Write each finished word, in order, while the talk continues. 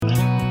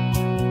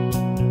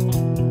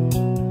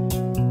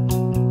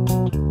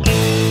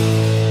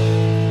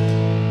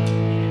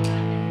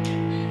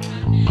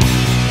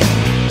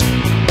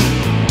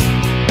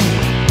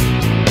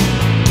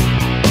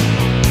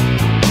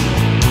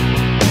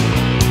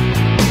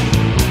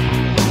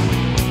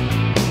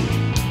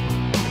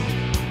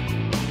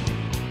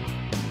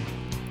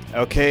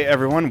Okay,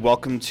 everyone,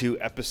 welcome to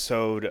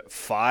episode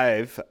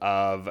 5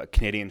 of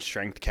Canadian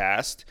Strength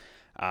Cast.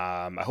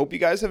 I hope you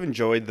guys have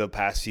enjoyed the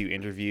past few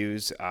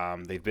interviews.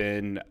 They've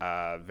been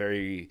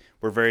we're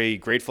very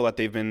grateful that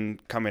they've been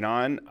coming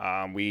on.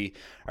 We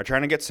are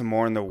trying to get some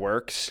more in the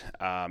works.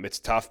 It's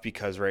tough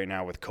because right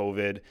now with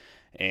COVID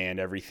and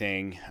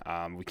everything,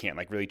 we can't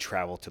really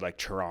travel to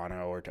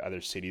Toronto or to other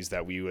cities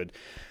that we would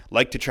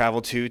like to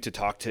travel to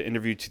talk to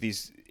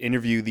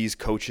interview these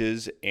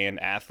coaches and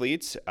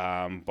athletes.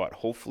 But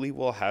hopefully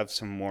we'll have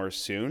some more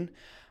soon.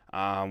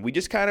 We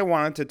just kind of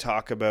wanted to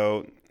talk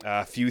about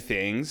a few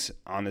things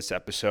on this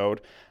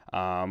episode.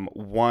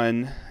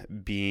 One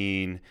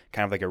being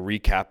kind of like a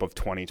recap of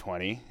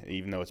 2020,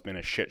 even though it's been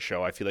a shit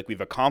show. I feel like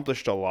we've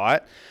accomplished a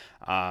lot.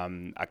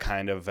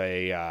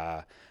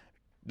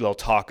 They'll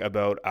talk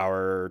about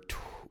our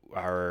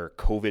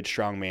COVID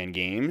Strongman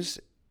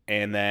games,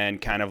 and then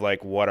kind of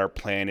like what our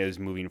plan is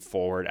moving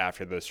forward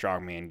after the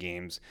Strongman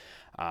games,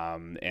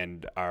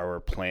 and our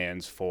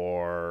plans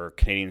for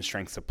Canadian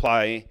Strength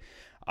Supply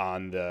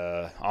on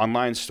the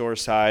online store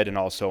side and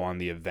also on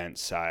the event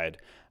side.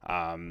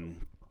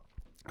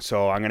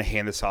 So I'm going to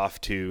hand this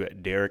off to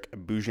Derek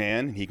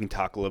Boujan. He can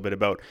talk a little bit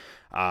about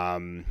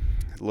a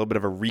little bit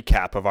of a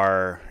recap of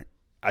our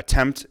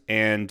attempt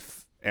and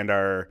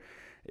our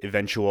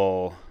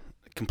eventual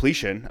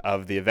completion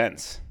of the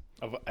events.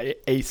 Of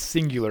a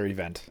singular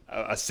event.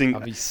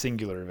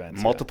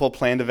 Multiple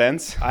planned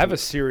events. I have a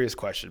serious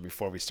question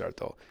before we start,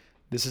 though.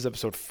 This is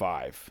episode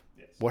 5.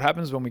 Yes. What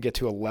happens when we get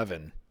to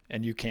 11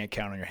 and you can't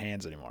count on your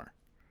hands anymore?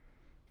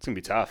 It's going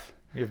to be tough.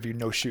 You have to do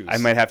no shoes. I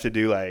might have to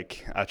do a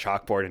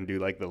chalkboard and do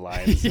the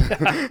lines.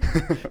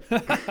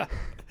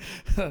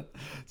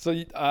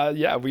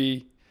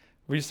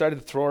 We started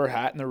to throw our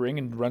hat in the ring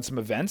and run some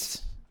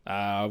events.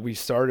 We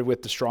started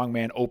with the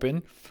Strongman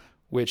Open,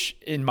 which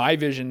in my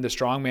vision, the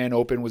Strongman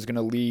Open was going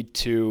to lead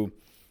to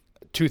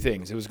two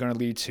things. It was going to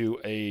lead to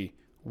a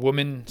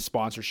woman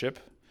sponsorship,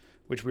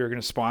 which we were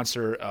going to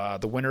sponsor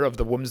the winner of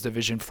the women's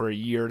division for a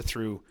year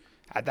through,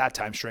 at that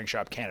time, Strength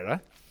Shop Canada,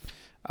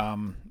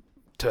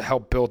 to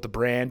help build the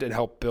brand and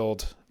help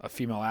build a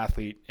female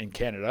athlete in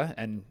Canada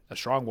and a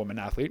strong woman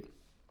athlete.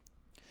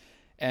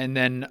 And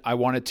then I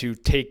wanted to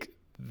take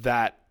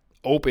that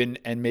open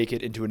and make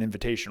it into an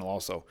invitational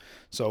also.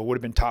 So it would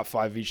have been top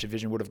 5 of each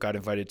division would have got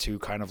invited to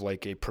kind of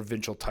like a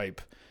provincial type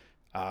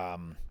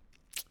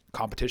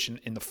competition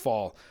in the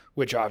fall,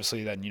 which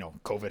obviously then,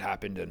 COVID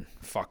happened and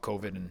fuck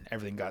COVID and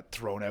everything got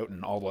thrown out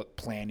and all the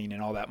planning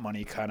and all that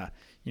money kind of,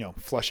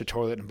 flush the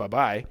toilet and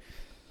bye-bye.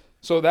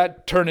 So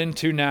that turned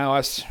into now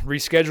us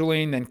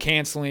rescheduling, then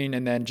canceling,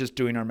 and then just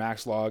doing our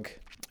max log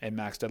and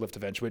max deadlift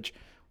events, which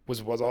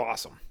was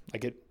awesome.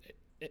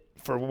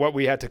 For what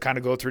we had to kind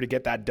of go through to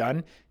get that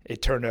done,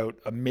 it turned out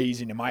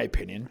amazing in my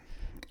opinion.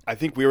 I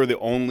think we were the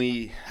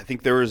only, I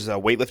think there was a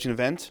weightlifting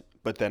event,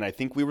 but then I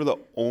think we were the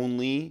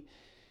only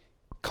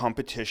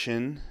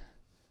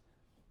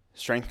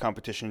strength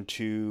competition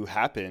to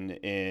happen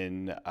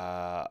in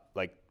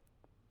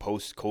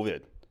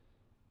post-COVID.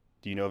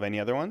 Do you know of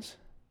any other ones?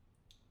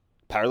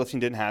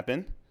 Powerlifting didn't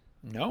happen.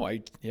 No,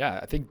 I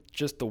think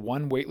just the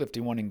one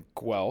weightlifting one in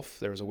Guelph.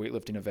 There was a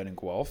weightlifting event in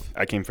Guelph.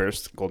 I came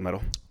first, gold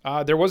medal.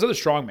 There was other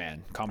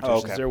strongman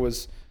competitions. Oh, okay. There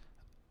was,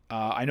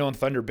 I know in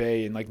Thunder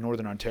Bay in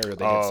Northern Ontario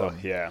they did some.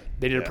 Yeah.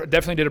 They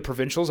definitely did a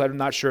provincials. I'm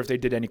not sure if they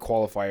did any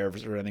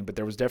qualifiers or anything, but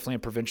there was definitely a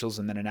provincials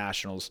and then a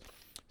nationals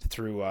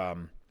through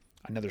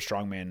another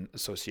strongman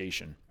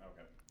association.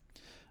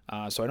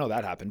 Okay. So I know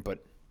that happened,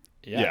 but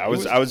I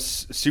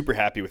was super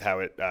happy with how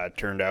it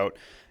turned out,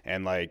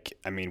 and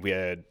we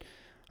had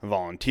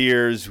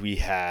volunteers, we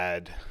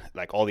had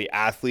all the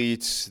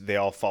athletes, they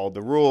all followed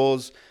the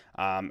rules.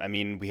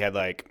 We had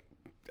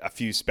a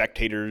few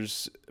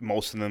spectators,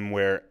 most of them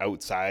were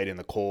outside in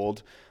the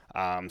cold.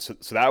 So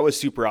that was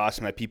super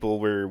awesome that people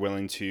were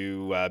willing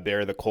to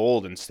bear the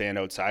cold and stand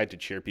outside to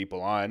cheer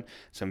people on.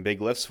 Some big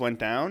lifts went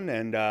down,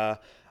 and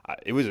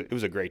it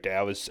was a great day.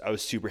 I was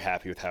super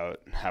happy with how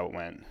it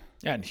went.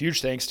 Yeah, and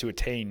huge thanks to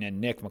Attain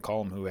and Nick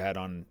McCollum, who we had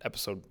on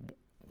episode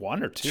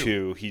 1 or 2.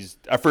 2. He's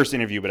our first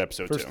interview, but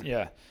episode 2.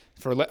 Yeah,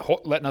 for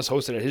letting us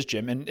host it at his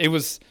gym. And it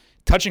was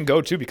touch and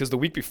go, too, because the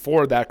week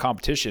before that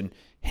competition,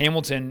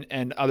 Hamilton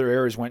and other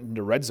areas went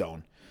into red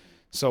zone.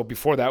 So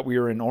before that, we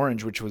were in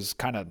orange, which was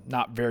kind of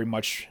not very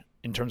much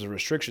in terms of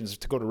restrictions.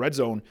 To go to red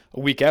zone a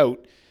week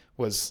out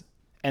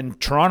and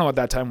Toronto at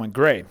that time went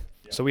gray.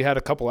 Yeah. So we had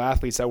a couple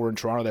athletes that were in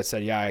Toronto that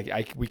said,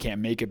 we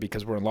can't make it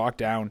because we're in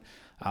lockdown.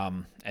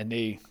 And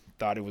they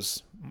thought it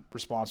was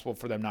responsible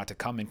for them not to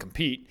come and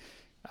compete,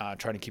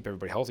 trying to keep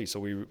everybody healthy. So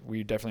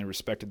we definitely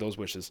respected those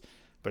wishes.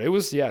 But it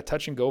was,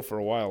 touch and go for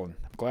a while, and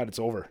I'm glad it's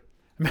over.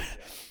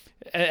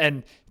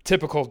 And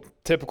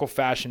typical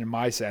fashion in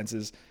my sense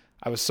is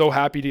I was so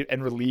happy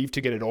and relieved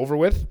to get it over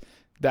with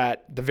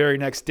that the very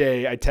next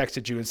day I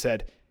texted you and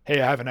said,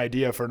 hey, I have an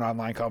idea for an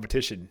online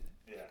competition.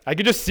 Yeah. I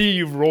could just see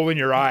you rolling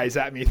your eyes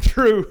at me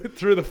through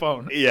the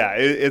phone. Yeah,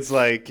 it's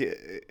like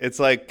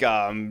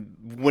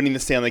winning the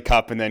Stanley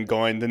Cup and then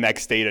going the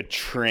next day to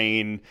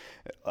train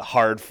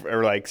hard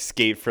or like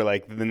skate for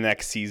like the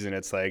next season.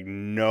 It's like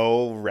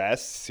no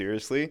rest,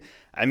 seriously.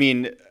 I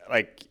mean,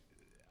 like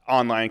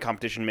online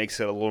competition makes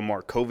it a little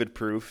more COVID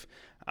proof,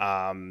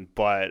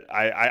 but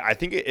I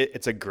think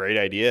it's a great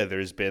idea.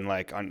 There's been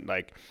I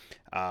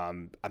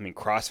mean,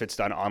 CrossFit's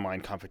done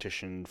online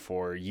competition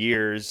for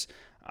years.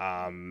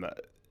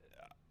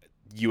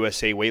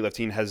 USA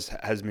Weightlifting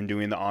has been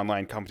doing the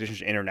online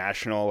competitions.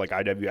 International, like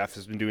IWF,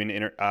 has been doing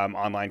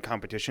online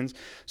competitions.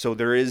 So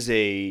there is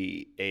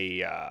a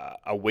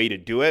way to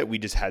do it. We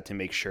just had to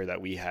make sure that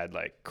we had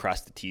like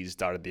crossed the T's,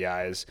 dotted the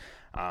I's.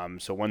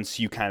 So once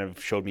you kind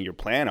of showed me your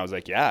plan, I was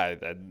like, yeah,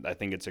 I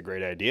think it's a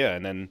great idea.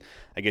 And then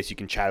I guess you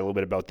can chat a little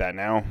bit about that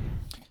now.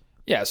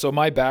 Yeah, so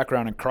my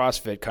background in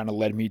CrossFit kind of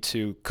led me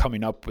to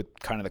coming up with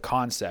kind of the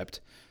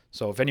concept.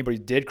 So if anybody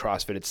did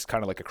CrossFit, it's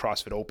kind of like a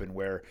CrossFit Open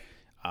where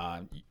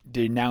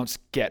the announcements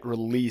get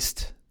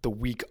released the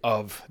week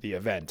of the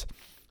event.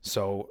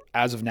 So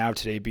as of now,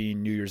 today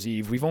being New Year's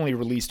Eve, we've only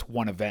released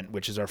one event,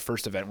 which is our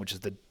first event, which is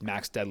the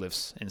max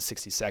deadlifts in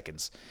 60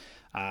 seconds.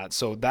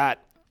 So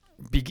that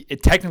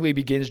it technically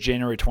begins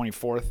January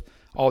 24th.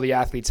 All the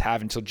athletes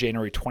have until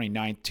January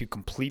 29th to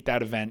complete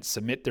that event,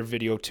 submit their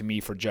video to me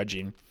for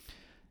judging.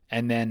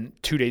 And then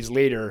 2 days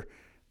later,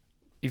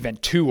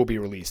 event 2 will be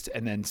released.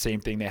 And then same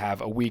thing, they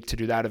have a week to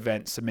do that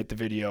event, submit the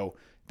video,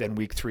 then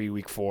week 3,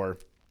 week 4,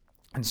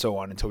 and so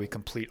on until we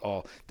complete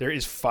all. There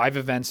is 5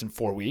 events in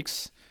 4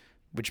 weeks,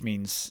 which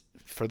means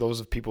for those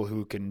of people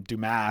who can do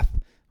math,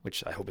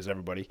 which I hope is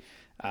everybody,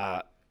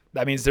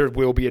 that means there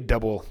will be a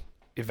double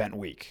event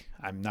week.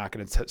 I'm not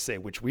going to say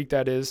which week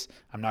that is.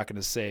 I'm not going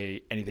to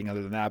say anything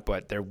other than that,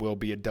 but there will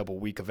be a double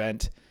week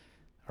event,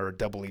 or a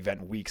double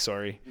event week,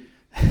 sorry.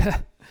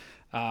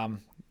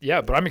 Yeah,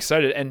 but I'm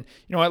excited. And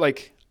you know what,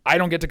 like, I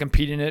don't get to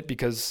compete in it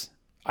because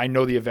I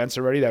know the events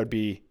already. That would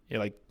be, you know,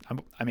 like,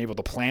 I'm able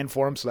to plan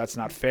for them, so that's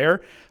not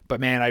fair. But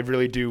man, I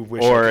really do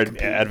wish. Or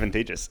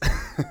advantageous.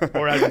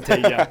 Or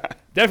advantageous. Yeah,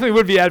 definitely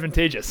would be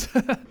advantageous.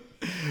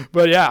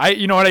 But yeah,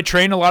 I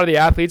train a lot of the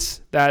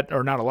athletes that,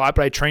 or not a lot,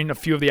 but I train a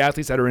few of the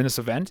athletes that are in this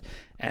event,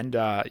 and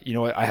you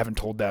know what, I haven't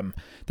told them.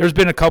 There's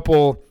been a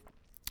couple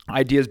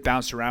ideas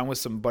bounced around with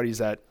some buddies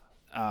that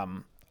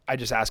I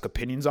just ask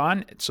opinions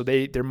on. So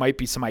there might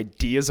be some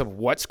ideas of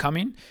what's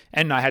coming,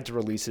 and I had to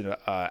release an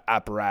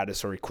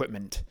apparatus or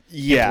equipment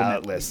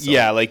implement list. So.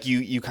 Yeah, like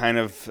you kind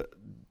of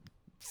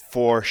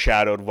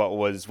foreshadowed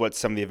what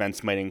some of the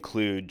events might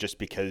include, just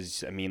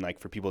because, I mean, like,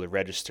 for people to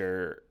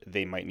register,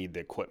 they might need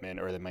the equipment,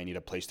 or they might need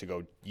a place to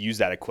go use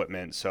that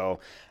equipment. So,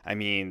 I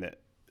mean,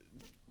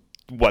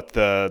 what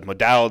the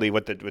modality,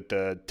 what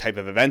the type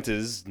of event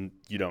is,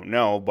 you don't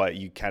know, but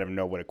you kind of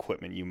know what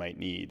equipment you might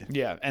need.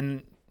 Yeah,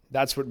 and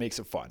that's what makes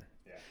it fun.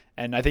 Yeah.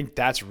 And I think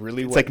that's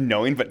really it's like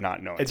knowing but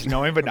not knowing. It's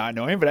knowing but not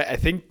knowing. But I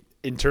think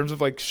in terms of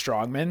like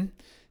strongmen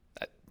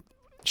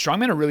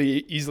are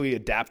really easily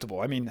adaptable.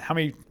 I mean,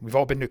 we've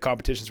all been to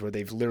competitions where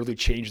they've literally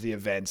changed the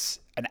events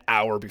an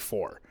hour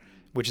before,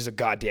 which is a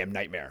goddamn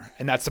nightmare.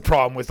 And that's the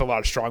problem with a lot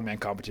of strongman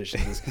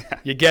competitions is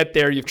you get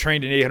there, you've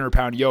trained an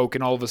 800-pound yoke,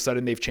 and all of a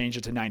sudden they've changed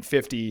it to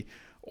 950,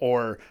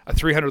 or a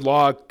 300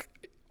 log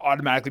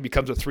automatically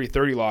becomes a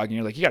 330 log, and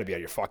you're like, you got to be out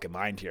of your fucking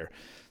mind here.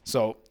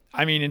 So,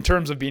 I mean, in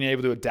terms of being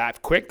able to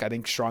adapt quick, I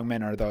think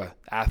strongmen are the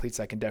athletes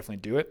that can definitely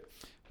do it.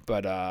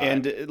 But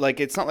and like,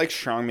 it's not like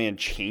strongman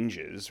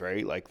changes,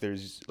 right? Like,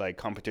 there's like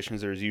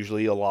competitions. There's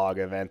usually a log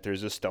event.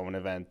 There's a stone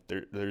event.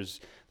 There's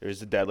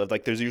a deadlift.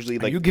 Like, there's usually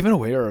like. Are you giving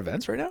away our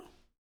events right now?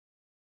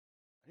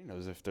 I don't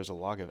know if there's a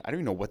log event. I don't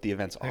even know what the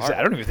events are.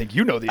 I don't even think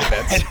you know the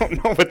events. I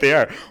don't know what they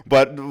are.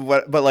 But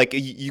like,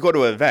 you go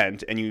to an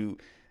event and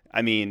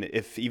even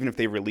if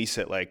they release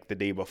it like the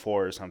day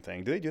before or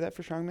something, do they do that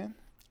for strongman?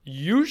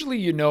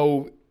 Usually,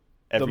 them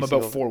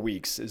about 4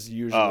 weeks is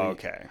usually. Oh,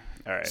 okay.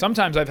 All right.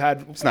 Sometimes I've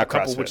had it's not a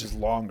couple CrossFit. Which is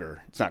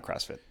longer. It's not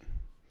CrossFit.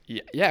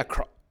 Yeah.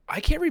 I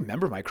can't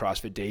remember my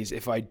CrossFit days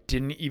if I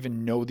didn't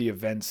even know the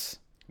events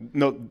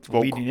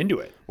leading into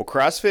it. Well,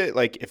 CrossFit,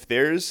 like, if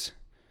there's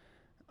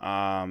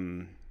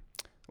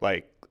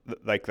like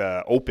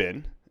the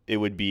Open, it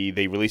would be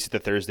they release it the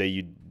Thursday,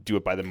 you do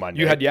it by the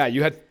Monday.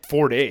 You had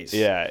 4 days.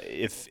 Yeah,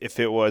 if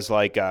it was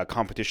like a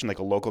competition, like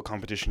a local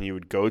competition you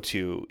would go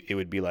to, it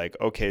would be like,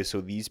 okay,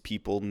 so these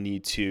people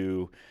need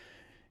to,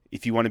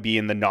 if you want to be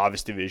in the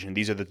novice division,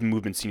 these are the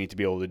movements you need to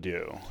be able to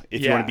do.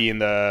 If you want to be in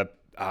the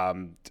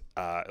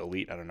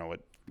elite, I don't know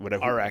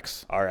whatever.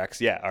 RX,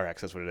 yeah,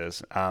 RX, that's what it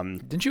is.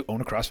 Didn't you own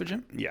a CrossFit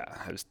gym? Yeah,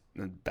 I was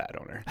a bad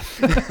owner.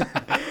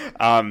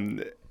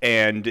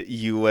 And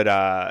you would,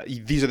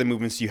 these are the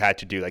movements you had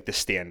to do, like the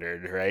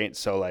standard, right?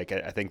 So like,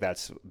 I think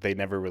they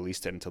never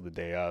released it until the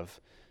day of.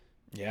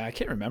 Yeah, I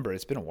can't remember.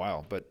 It's been a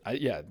while, but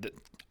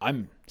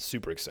I'm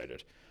super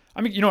excited.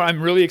 I mean,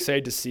 I'm really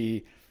excited to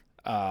see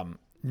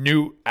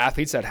new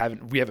athletes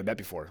that we haven't met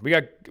before. We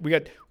got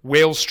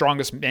Wales'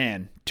 strongest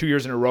man 2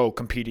 years in a row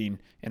competing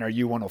in our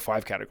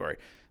U105 category.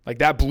 Like,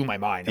 that blew my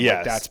mind. I'm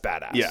like, that's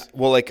badass. Yeah.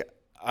 Well, like,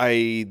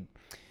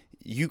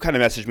 you kind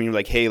of messaged me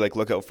like, hey, like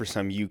look out for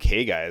some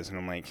UK guys, and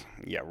I'm like,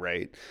 yeah,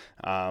 right.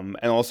 And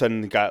all of a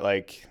sudden got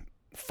like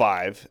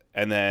 5,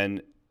 and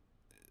then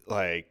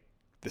like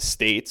the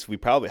States. We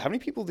probably, how many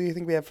people do you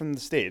think we have from the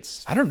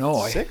States? I don't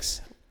know.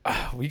 6.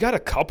 We got a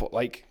couple.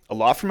 Like a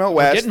lot from out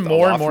west. Getting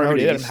more and more out out.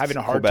 east, I'm having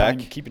a hard Quebec.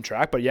 time keeping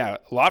track, but yeah,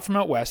 a lot from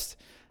out west.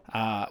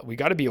 We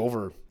got to be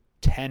over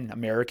 10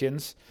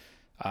 Americans.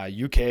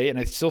 UK, and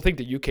I still think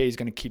the UK is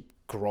going to keep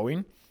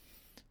growing,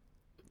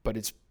 but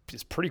it's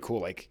pretty cool.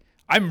 Like,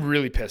 I'm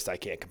really pissed I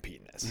can't compete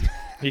in this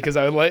because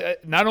I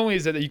like, not only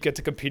is it that you get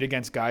to compete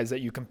against guys that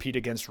you compete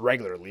against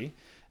regularly,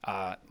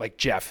 like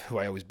Jeff, who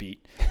I always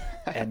beat,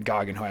 and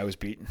Goggin, who I always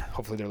beat.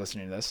 Hopefully they're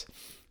listening to this.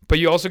 But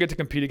you also get to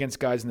compete against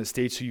guys in the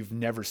States who you've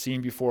never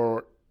seen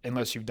before,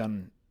 unless you've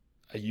done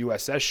a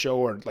USS show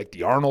or like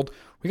the Arnold.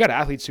 We got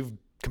athletes who've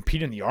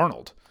competed in the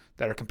Arnold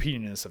that are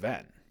competing in this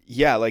event.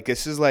 Yeah, like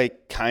this is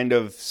like kind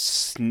of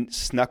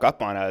snuck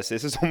up on us.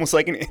 This is almost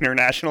like an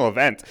international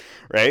event,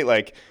 right?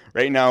 Like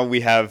right now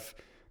we have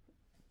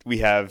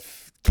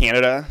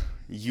Canada,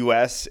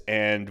 US,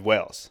 and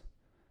Wales,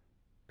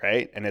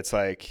 right? And it's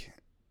like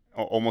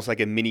almost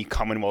like a mini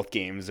Commonwealth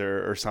Games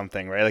or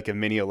something, right? Like a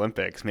mini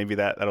Olympics. Maybe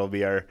that'll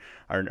be our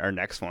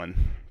next one.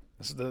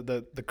 So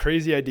the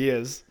crazy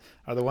ideas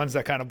are the ones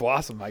that kind of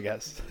blossom, I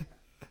guess.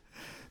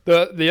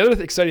 The other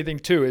exciting thing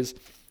too is,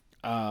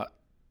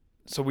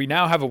 so we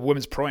now have a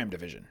women's pro-am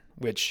division,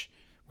 which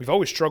we've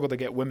always struggled to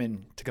get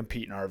women to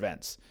compete in our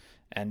events.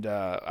 And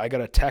I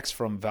got a text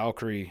from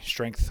Valkyrie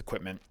Strength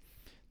Equipment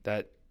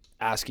that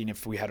asking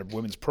if we had a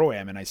women's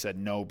pro-am, and I said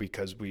no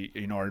because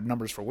our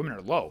numbers for women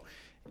are low.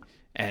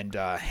 And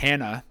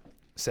Hannah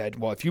said,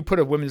 well, if you put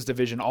a women's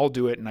division, I'll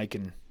do it, and I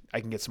can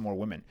get some more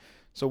women.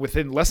 So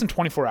within less than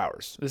 24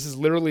 hours, this is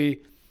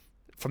literally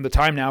from the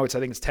time now, I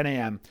think it's 10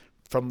 a.m.,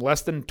 from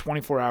less than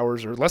 24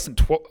 hours or less than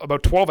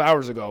about 12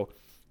 hours ago,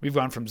 we've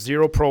gone from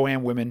 0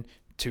 pro-am women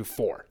to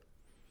 4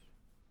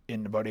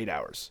 in about 8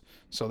 hours.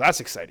 So that's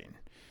exciting.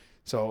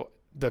 So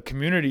the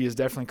community is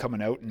definitely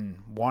coming out and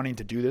wanting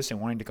to do this and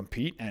wanting to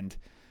compete. And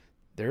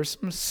there's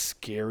some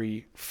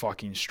scary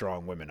fucking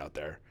strong women out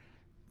there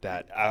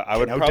that I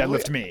would probably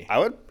deadlift me. I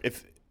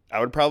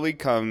would probably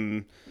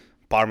come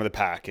bottom of the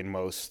pack in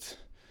most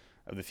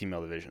of the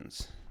female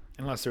divisions.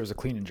 Unless there was a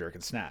clean and jerk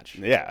and snatch.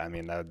 Yeah, I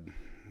mean that'd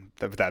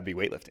be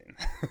weightlifting.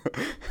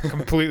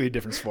 Completely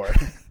different sport.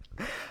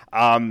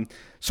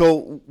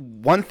 So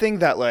one thing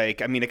that it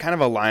kind of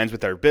aligns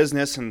with our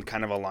business and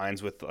kind of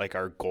aligns with like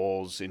our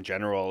goals in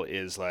general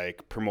is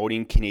like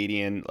promoting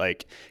Canadian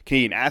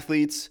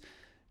athletes,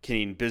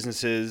 Canadian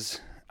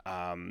businesses.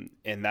 And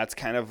that's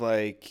kind of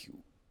like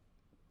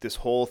this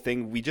whole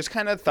thing. We just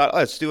kind of thought,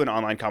 let's do an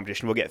online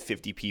competition. We'll get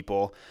 50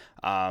 people.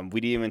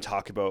 We didn't even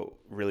talk about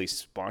really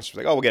sponsors.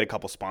 Like, we'll get a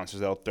couple sponsors.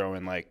 They'll throw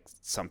in like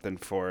something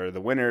for the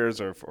winners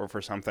or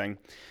for something.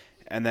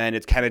 And then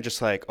it's kind of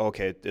just like,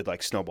 okay, it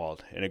like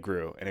snowballed and it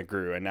grew and it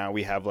grew. And now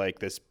we have like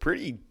this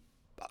pretty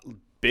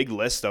big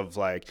list of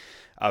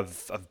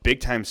big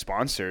time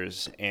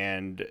sponsors.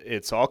 And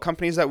it's all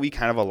companies that we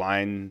kind of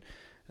align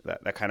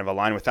that kind of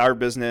align with our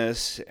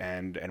business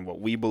and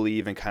what we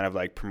believe and kind of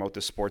like promote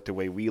the sport the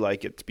way we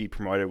like it to be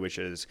promoted, which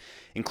is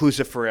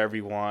inclusive for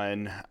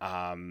everyone.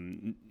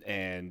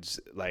 And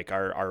like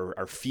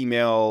our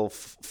female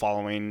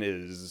following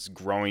is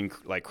growing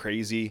like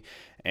crazy.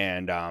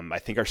 And I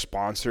think our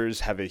sponsors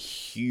have a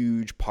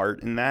huge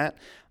part in that.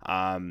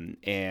 And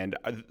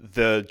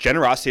the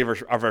generosity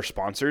of our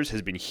sponsors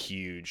has been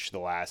huge the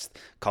last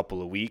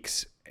couple of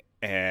weeks.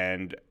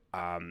 And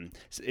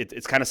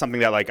it's kind of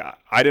something that like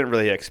I didn't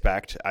really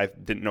expect. I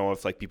didn't know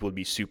if like people would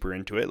be super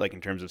into it, like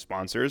in terms of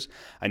sponsors.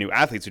 I knew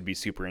athletes would be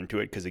super into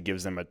it because it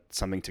gives them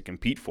something to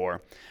compete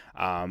for.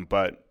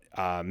 But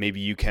maybe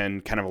you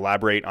can kind of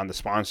elaborate on the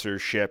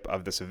sponsorship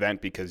of this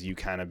event because you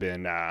kind of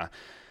been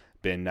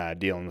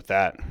dealing with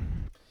that.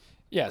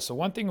 Yeah. So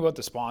one thing about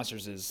the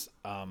sponsors is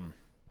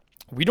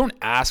we don't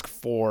ask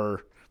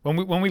for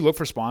when we look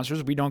for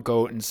sponsors. We don't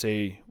go and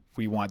say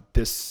we want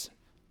this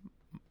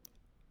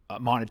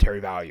monetary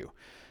value.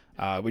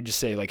 We just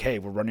say like, hey,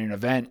 we're running an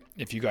event.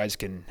 If you guys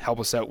can help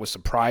us out with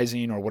some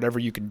prizing or whatever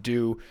you can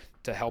do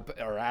to help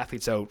our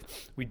athletes out,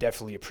 we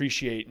definitely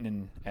appreciate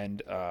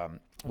and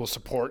we'll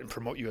support and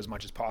promote you as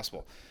much as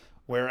possible.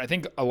 Where I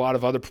think a lot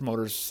of other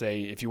promoters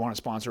say, if you want to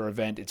sponsor our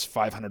event, it's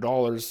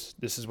 $500.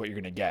 This is what you're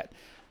going to get.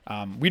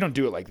 We don't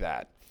do it like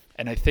that.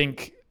 And I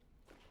think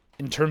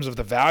in terms of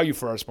the value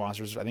for our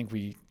sponsors, I think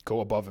we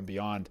go above and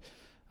beyond.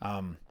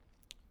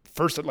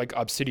 First, like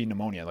Obsidian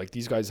Pneumonia, like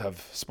these guys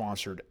have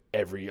sponsored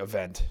every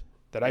event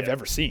that I've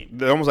ever seen.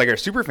 They're almost like our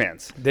super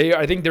fans.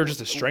 I think they're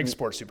just a strength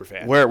sports super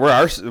fan.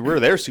 We're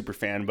their super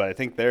fan, but I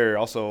think they're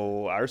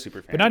also our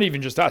super fan. But not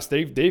even just us.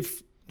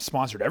 They've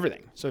sponsored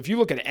everything. So if you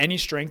look at any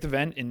strength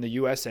event in the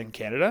US and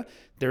Canada,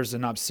 there's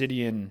an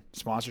Obsidian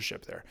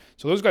sponsorship there.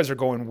 So those guys are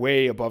going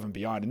way above and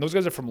beyond. And those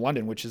guys are from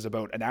London, which is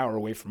about an hour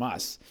away from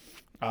us.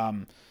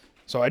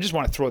 So I just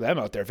want to throw them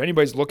out there. If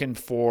anybody's looking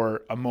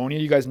for ammonia,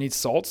 you guys need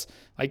salts,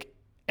 like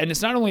And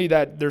it's not only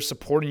that they're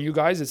supporting you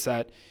guys, it's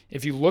that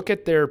if you look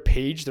at their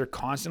page, they're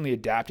constantly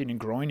adapting and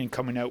growing and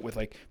coming out with,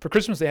 like, for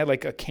Christmas, they had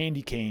like a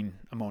candy cane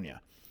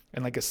ammonia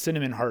and like a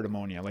cinnamon heart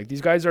ammonia. Like,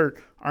 these guys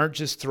aren't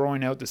just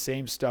throwing out the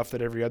same stuff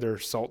that every other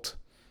salt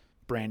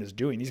brand is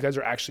doing. These guys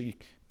are actually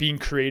being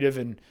creative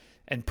and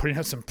putting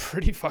out some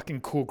pretty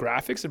fucking cool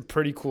graphics and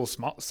pretty cool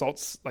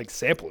salts, like,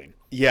 sampling.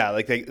 Yeah,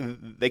 like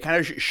they kind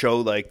of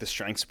show like the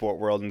strength sport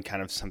world in kind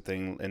of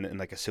something in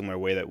like a similar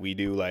way that we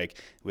do,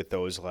 like with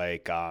those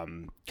like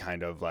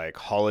kind of like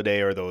holiday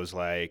or those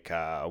like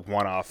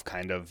one-off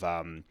kind of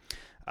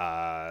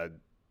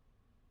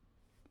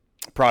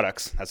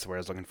products. That's the word I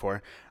was looking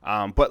for.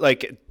 But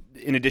like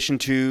in addition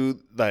to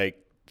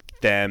like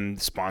them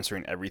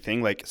sponsoring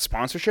everything, like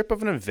sponsorship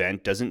of an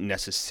event doesn't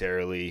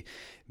necessarily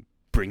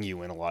bring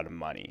you in a lot of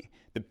money.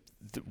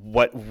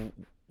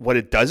 What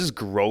it does is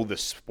grow the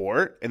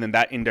sport, and then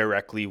that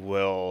indirectly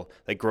will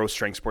like grow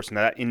strength sports, and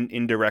that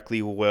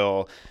indirectly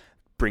will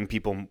bring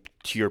people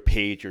to your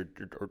page or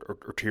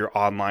to your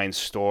online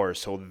store.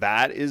 So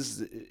that is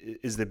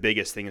the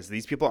biggest thing. Is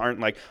these people aren't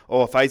like,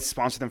 oh, if I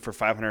sponsor them for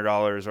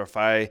 $500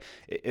 or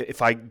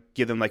if I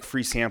give them like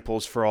free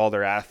samples for all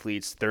their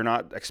athletes, they're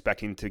not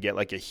expecting to get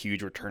like a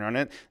huge return on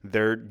it.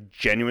 They're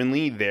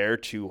genuinely there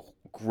to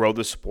grow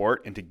the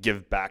sport and to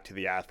give back to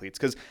the athletes,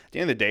 because at the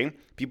end of the day,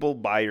 people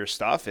buy your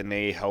stuff and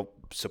they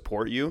help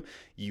support you.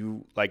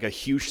 You like a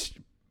huge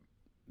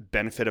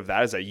benefit of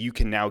that is that you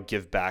can now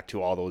give back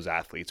to all those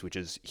athletes, which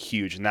is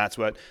huge, and that's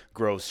what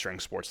grows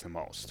strength sports the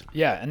most.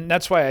 Yeah, and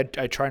that's why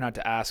I try not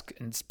to ask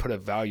and put a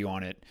value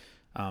on it,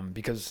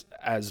 because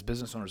as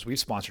business owners, we've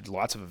sponsored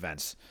lots of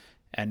events,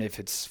 and if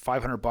it's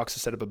 $500 to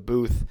set up a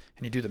booth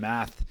and you do the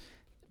math,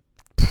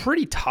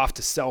 pretty tough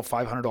to sell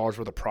 $500 worth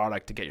of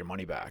product to get your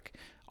money back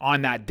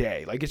on that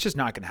day. Like, it's just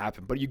not going to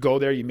happen. But you go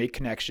there, you make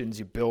connections,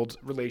 you build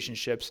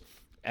relationships,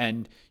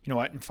 and you know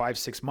what, in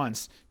 5-6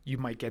 months you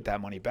might get that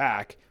money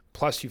back,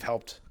 plus you've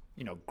helped,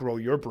 you know, grow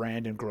your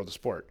brand and grow the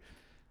sport.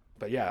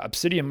 But yeah,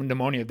 Obsidian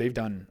Pneumonia, they've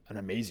done an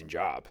amazing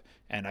job,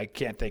 and I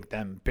can't thank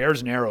them.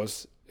 Bears and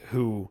Arrows,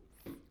 who,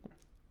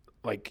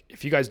 like,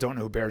 if you guys don't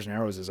know who Bears and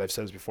Arrows is, I've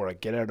said this before, like,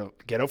 get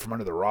out from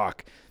under the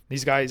rock.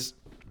 These guys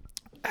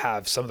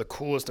have some of the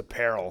coolest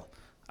apparel.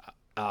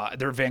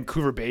 They're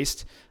Vancouver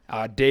based.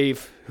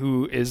 Dave,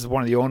 who is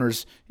one of the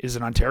owners, is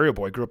an Ontario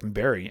boy, grew up in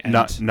Barrie. And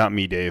not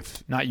me,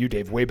 Dave. Not you,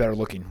 Dave. Way better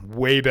looking,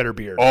 way better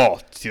beard. Oh,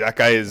 see, that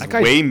guy is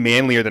way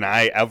manlier than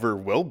I ever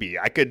will be.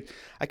 I could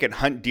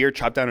hunt deer,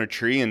 chop down a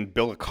tree, and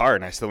build a car,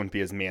 and I still wouldn't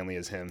be as manly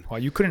as him. Well,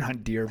 you couldn't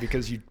hunt deer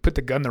because you put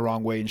the gun the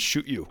wrong way and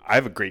shoot you. I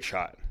have a great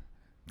shot.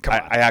 Come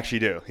on. I actually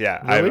do.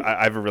 Yeah, really?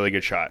 I have a really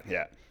good shot.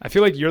 Yeah. I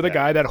feel like you're the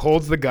guy that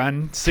holds the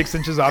gun 6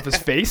 inches off his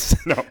face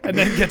and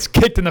then gets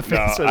kicked in the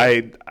face. No,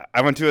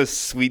 I went to a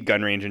sweet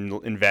gun range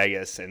in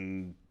Vegas,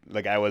 and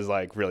like I was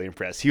like really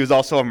impressed. He was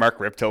also a Mark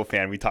Ripto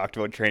fan. We talked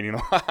about training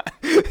a lot.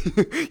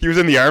 He was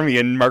in the Army,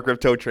 and Mark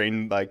Ripto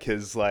trained like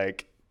his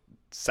like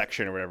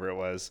section or whatever it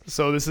was.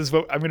 So this is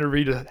what I'm going to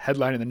read a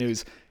headline in the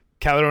news.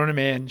 Caledonia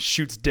man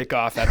shoots dick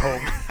off at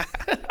home.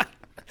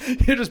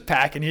 You're just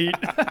packing heat.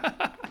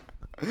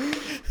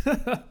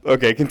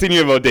 Okay,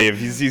 continue about Dave.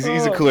 He's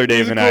a cooler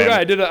Dave than I am.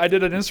 I did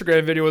an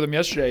Instagram video with him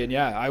yesterday, and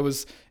yeah, I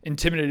was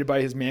intimidated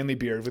by his manly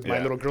beard with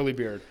my little girly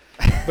beard.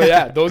 But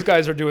yeah, those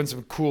guys are doing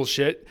some cool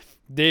shit.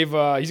 Dave,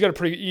 he's got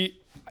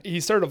he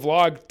started a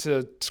vlog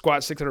to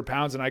squat 600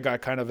 pounds, and I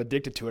got kind of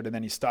addicted to it, and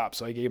then he stopped,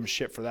 so I gave him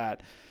shit for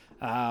that.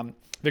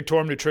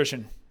 Victorium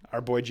Nutrition, our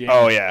boy James.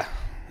 Oh yeah,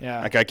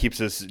 yeah. That guy keeps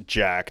us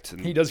jacked.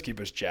 He does keep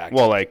us jacked.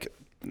 Well, like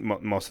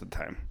most of the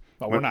time.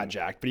 Well, we're not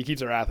jacked, but he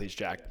keeps our athletes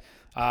jacked.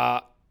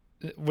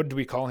 What do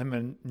we call him?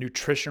 A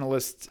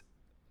nutritionalist,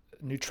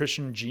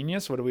 nutrition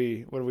genius? What do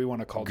we want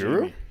to call Guru?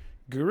 Jamie?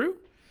 Guru?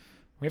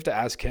 We have to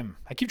ask him.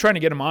 I keep trying to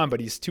get him on, but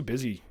he's too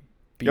busy.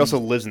 He also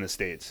lives in the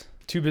States.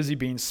 Too busy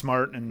being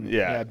smart and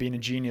being a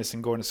genius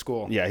and going to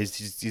school. Yeah,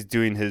 he's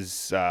doing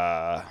his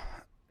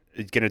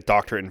getting a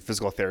doctorate in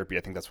physical therapy.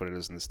 I think that's what it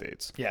is in the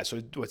States. Yeah.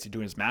 So what's he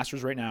doing? His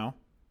master's right now.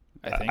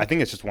 I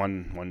think it's just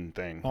one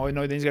thing. Oh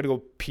no, then he's got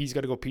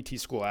to go PT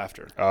school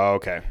after. Oh,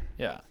 okay.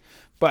 Yeah.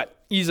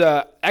 But he's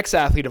a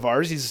ex-athlete of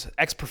ours. He's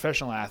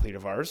ex-professional athlete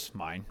of ours.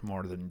 Mine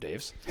more than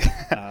Dave's.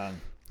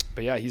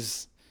 But yeah,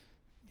 he's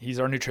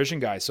our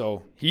nutrition guy.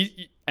 So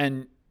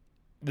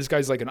this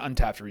guy's like an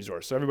untapped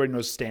resource. So everybody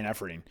knows Stan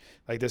Efforting.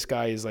 Like, this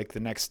guy is like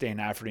the next Stan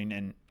Efforting,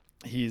 and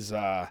he's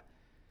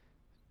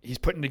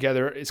putting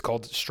together. It's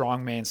called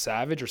Strongman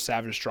Savage or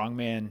Savage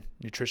Strongman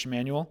Nutrition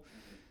Manual.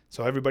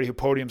 So everybody who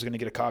podiums is going to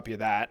get a copy of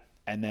that,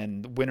 and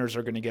then the winners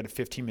are going to get a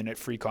 15-minute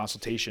free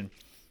consultation.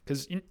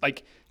 Because,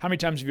 like, how many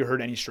times have you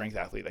heard any strength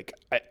athlete, like,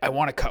 I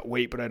want to cut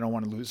weight, but I don't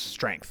want to lose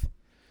strength?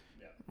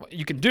 Yeah. Well,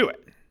 you can do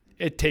it.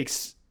 It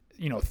takes,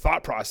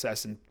 thought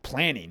process and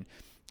planning.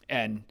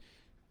 And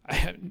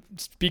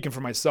speaking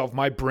for myself,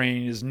 my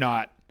brain is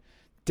not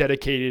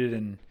dedicated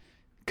and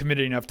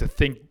committed enough to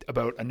think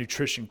about a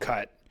nutrition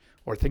cut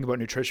or think about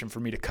nutrition for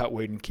me to cut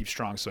weight and keep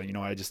strong. So,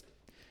 I just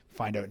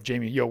find out,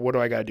 Jamie, what do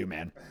I got to do,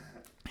 man?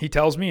 He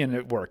tells me and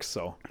it works.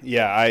 So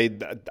yeah,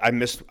 I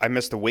missed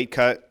the weight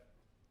cut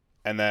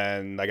and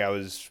then like I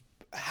was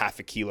half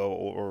a kilo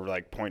or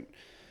like point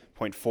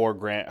 0.4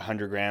 gram,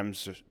 100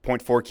 grams,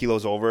 0.4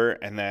 kilos over,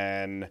 and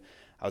then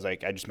I was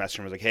like, I just messaged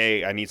him. I was like,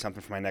 hey, I need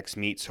something for my next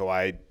meet, so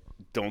I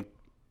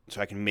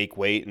can make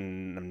weight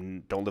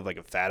and don't live like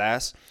a fat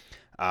ass.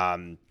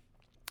 And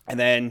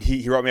then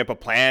he wrote me up a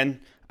plan,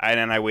 and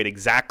then I weighed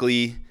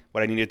exactly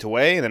what I needed to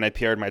weigh, and then I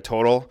PR'd my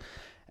total.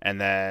 And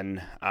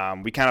then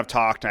we kind of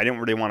talked. I didn't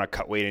really want to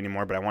cut weight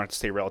anymore, but I wanted to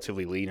stay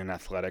relatively lean and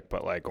athletic,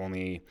 but like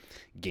only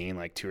gain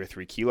like 2 or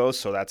 3 kilos.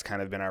 So that's kind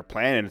of been our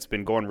plan, and it's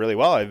been going really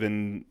well. I've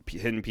been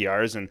hitting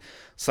PRs and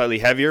slightly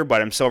heavier,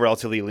 but I'm still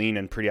relatively lean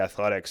and pretty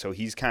athletic. So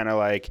he's kind of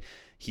like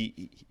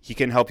he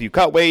can help you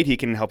cut weight. He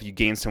can help you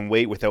gain some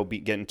weight without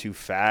getting too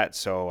fat.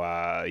 So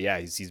yeah,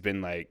 he's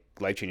been like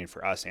life changing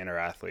for us and our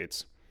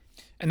athletes.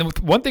 And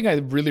the one thing I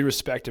really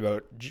respect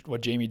about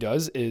what Jamie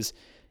does is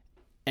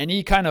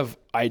any kind of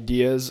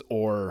ideas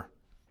or,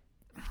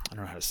 I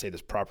don't know how to say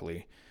this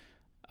properly,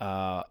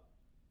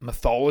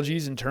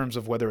 mythologies in terms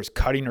of whether it's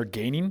cutting or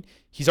gaining,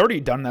 he's already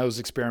done those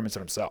experiments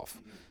on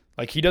himself.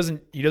 Like he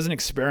doesn't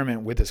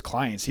experiment with his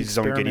clients. He's his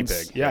own guinea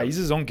pig. Yeah, he's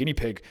his own guinea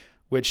pig,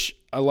 which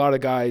a lot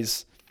of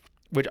guys,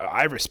 which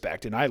I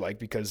respect and I like,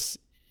 because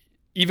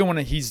even when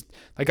he's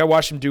like, I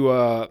watched him do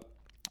I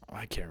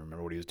can't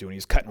remember what he was doing. He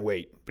was cutting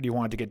weight, but he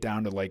wanted to get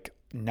down to like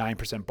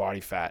 9% body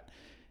fat.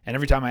 And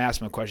every time I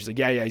ask him a question, he's like,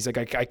 yeah. He's like,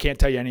 I can't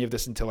tell you any of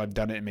this until I've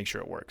done it and make sure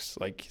it works.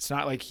 Like, it's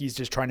not like he's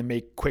just trying to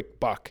make quick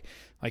buck.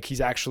 Like,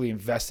 he's actually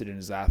invested in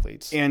his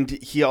athletes. And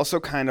he also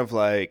kind of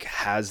like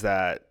has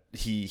that,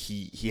 he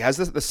has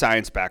the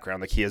science background.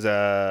 Like he has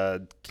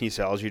a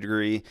kinesiology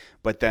degree,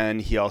 but then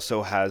he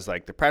also has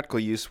like the practical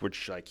use,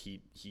 which like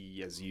he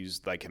has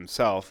used like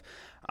himself.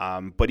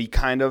 But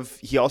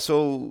he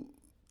also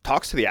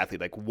talks to the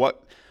athlete, like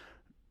what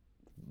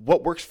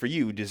works for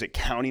you? Is it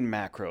counting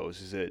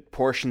macros? Is it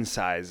portion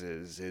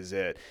sizes? Is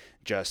it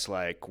just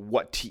like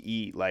what to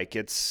eat? Like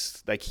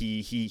it's like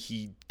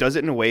he does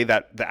it in a way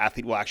that the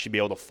athlete will actually be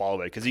able to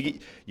follow it. Because you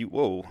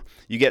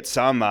get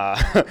some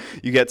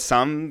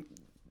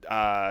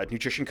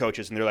nutrition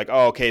coaches and they're like,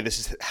 oh, okay, this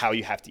is how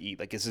you have to eat.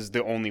 Like this is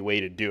the only way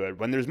to do it.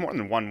 When there's more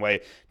than one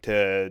way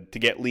to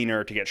get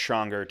leaner, to get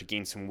stronger, to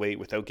gain some weight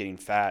without getting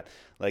fat.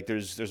 Like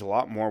there's a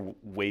lot more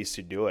ways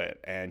to do it.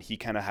 And he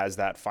kind of has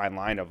that fine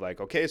line of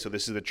like, okay, so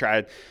this is the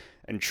tried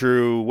and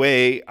true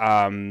way.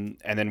 And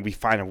then we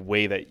find a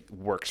way that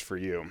works for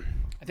you.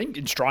 I think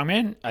in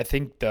Strongman,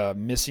 the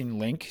missing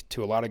link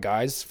to a lot of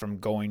guys from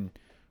going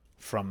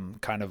from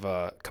kind of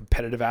a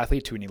competitive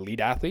athlete to an elite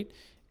athlete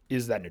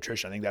is that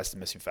nutrition. I think that's the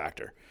missing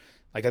factor.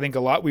 Like I think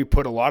we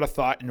put a lot of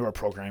thought into our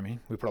programming.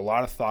 We put a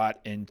lot of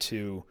thought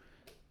into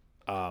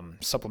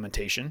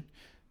supplementation,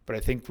 but I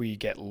think we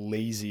get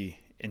lazy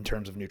in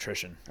terms of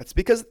nutrition. That's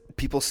because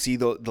people see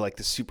the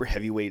super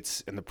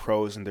heavyweights and the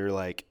pros, and they're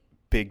like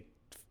big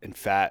and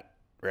fat,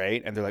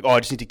 right? And they're like, oh, I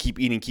just need to keep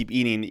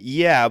eating.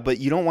 Yeah, but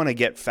you don't want to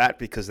get fat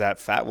because that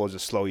fat will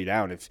just slow you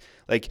down.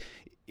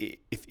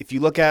 If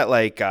you look at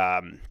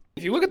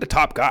if you look at the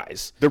top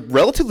guys, they're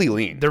relatively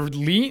lean. They're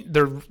lean.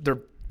 They're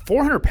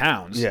 400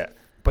 pounds. Yeah,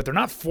 but they're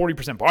not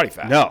 40% body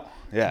fat. No,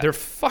 yeah, they're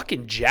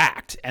fucking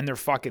jacked and they're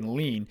fucking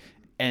lean.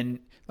 And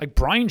like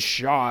Brian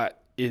Shaw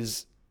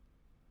is,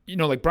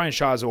 Brian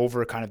Shaw is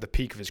over kind of the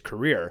peak of his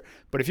career.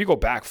 But if you go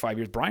back 5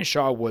 years, Brian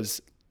Shaw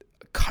was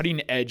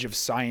cutting edge of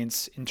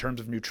science in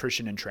terms of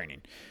nutrition and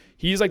training.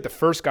 He's like the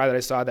first guy that I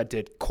saw that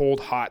did cold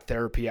hot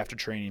therapy after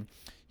training.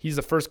 He's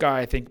the first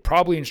guy I think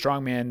probably in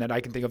Strongman that I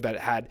can think of that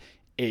had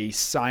a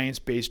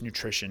science-based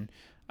nutrition,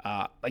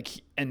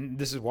 and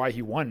this is why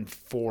he won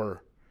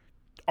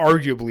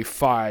arguably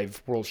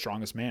 5 World's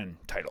Strongest Man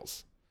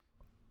titles.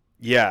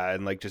 Yeah,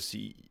 and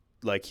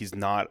he's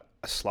not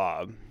a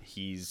slob.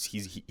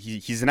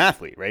 He's an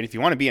athlete, right? If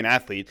you want to be an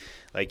athlete,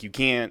 like you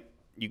can't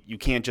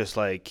just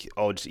like,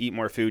 oh, just eat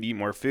more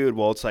food.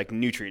 Well, it's like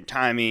nutrient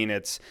timing.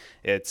 It's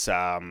like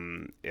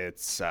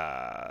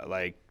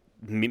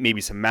maybe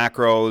some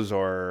macros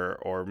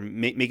or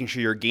making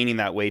sure you're gaining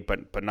that weight,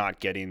 but not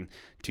getting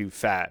too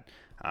fat.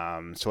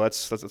 So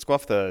let's go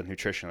off the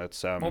nutrition.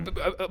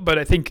 But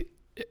I think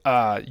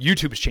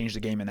YouTube has changed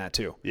the game in that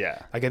too.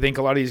 Yeah. Like I think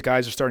a lot of these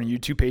guys are starting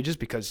YouTube pages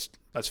because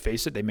let's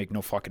face it, they make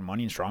no fucking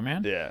money in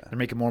Strongman. Yeah. They're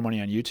making more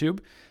money on YouTube,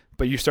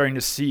 but you're starting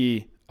to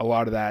see a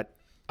lot of that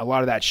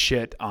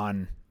shit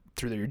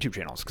through their YouTube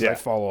channels. Cause I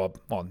follow up,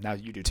 well, now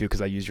you do too,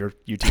 cause I use your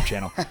YouTube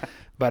channel,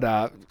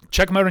 but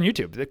check them out on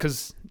YouTube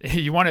because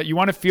you want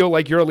to feel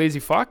like you're a lazy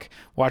fuck.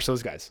 Watch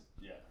those guys.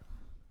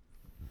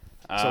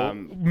 So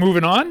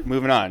moving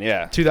on.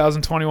 Yeah.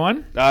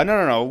 2021.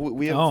 No.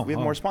 We have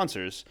more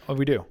sponsors. What do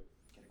we do?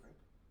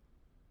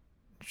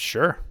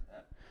 Sure.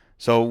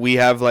 So we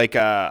have like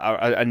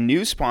a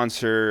new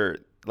sponsor,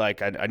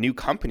 like a new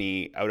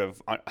company out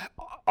of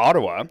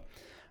Ottawa.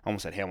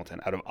 Almost said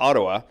Hamilton. Out of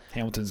Ottawa.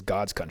 Hamilton's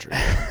God's country.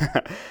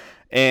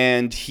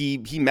 And he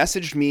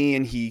messaged me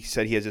and he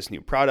said he has this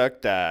new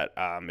product that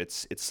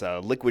it's a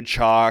liquid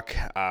chalk.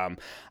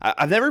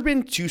 I've never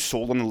been too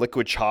sold on the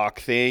liquid chalk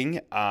thing,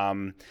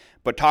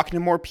 but talking to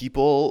more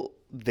people,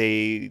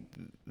 they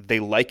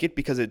like it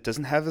because it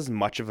doesn't have as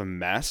much of a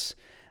mess.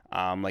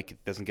 Like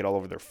it doesn't get all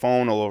over their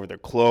phone, all over their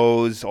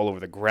clothes, all over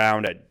the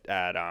ground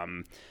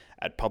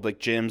at public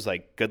gyms.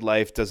 Like Good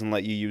Life doesn't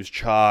let you use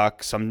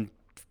chalk. Some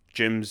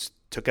gyms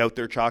took out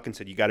their chalk and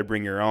said you got to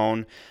bring your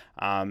own.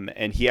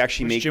 And he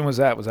actually Which gym was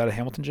that? Was that a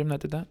Hamilton gym that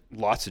did that?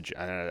 lots of.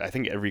 I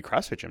think every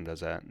CrossFit gym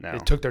does that now. They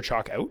took their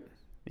chalk out?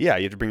 Yeah,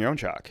 you have to bring your own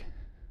chalk.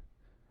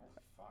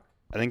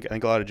 I think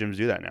a lot of gyms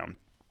do that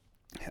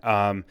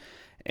now.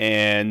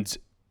 And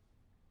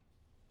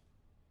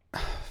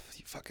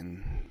you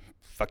fucking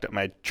fucked up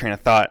my train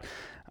of thought.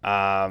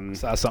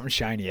 Saw something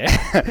shiny,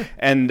 eh?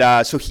 And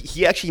so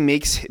he actually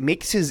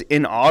makes his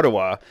in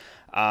Ottawa,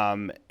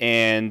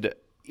 and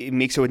it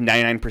makes it with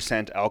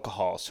 99%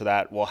 alcohol. So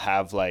that will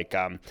have like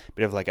a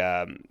bit of like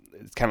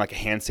it's kind of like a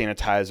hand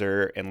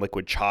sanitizer and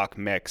liquid chalk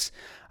mix.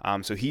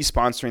 So he's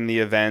sponsoring the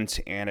event,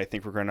 and I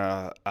think we're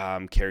gonna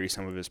carry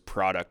some of his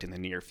product in the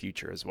near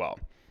future as well.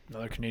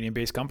 Another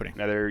Canadian-based company.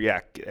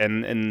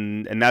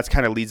 And that's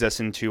kind of leads us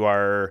into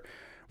was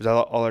that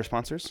all our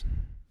sponsors?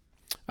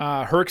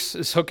 Herx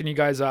is hooking you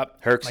guys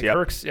up. Herx,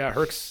 yeah.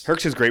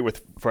 Herx is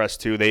great for us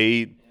too.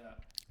 They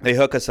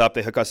hook us up.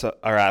 They hook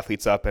our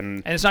athletes up,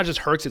 and it's not just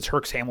Herx. It's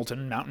Herx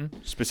Hamilton Mountain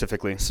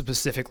specifically.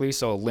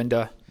 So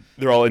Linda.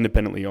 They're all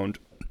independently owned.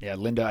 Yeah,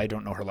 Linda. I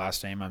don't know her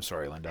last name. I'm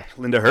sorry, Linda.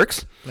 Linda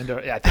Herx.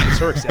 Linda. Yeah, I think it's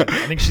Herx. Yeah.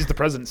 I think she's the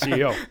president and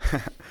CEO.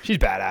 She's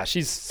badass.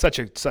 She's such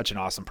an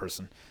awesome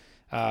person.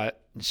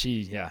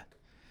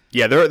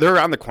 Yeah, they're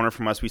around the corner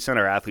from us. We send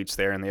our athletes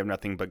there, and they have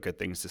nothing but good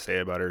things to say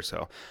about her.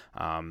 So,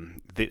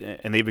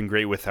 they've been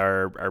great with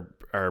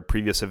our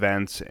previous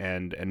events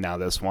and now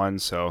this one.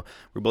 So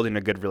we're building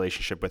a good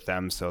relationship with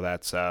them. So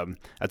that's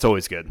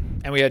always good.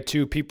 And we had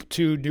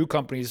two new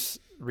companies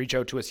reach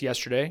out to us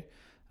yesterday.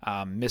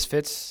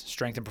 Misfits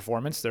Strength and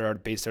Performance. They're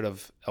based out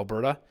of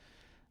Alberta.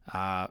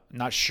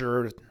 Not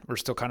sure. They're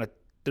still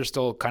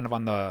kind of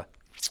on the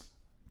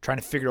trying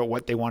to figure out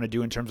what they want to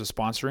do in terms of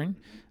sponsoring.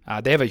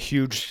 They have a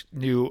huge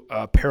new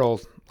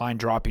apparel line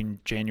dropping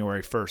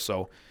January 1st,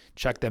 so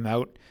check them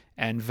out.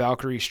 And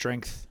Valkyrie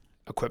Strength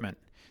Equipment,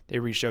 they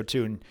reached out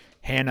too. And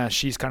Hannah,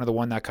 she's kind of the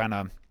one that kind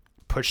of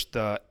pushed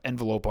the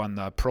envelope on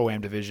the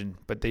Pro-Am division,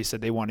 but they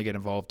said they want to get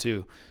involved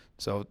too.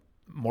 So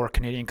more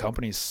Canadian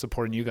companies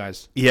supporting you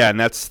guys. Yeah, and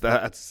that's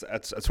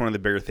one of the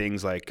bigger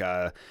things. Like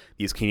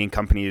these Canadian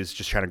companies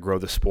just trying to grow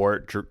the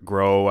sport,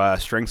 grow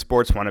strength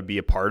sports, want to be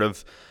a part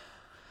of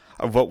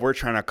what we're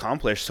trying to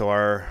accomplish. So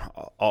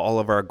all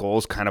of our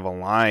goals kind of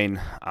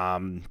align.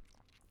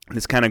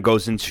 This kind of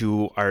goes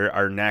into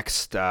our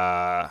next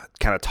kind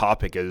of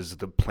topic is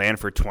the plan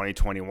for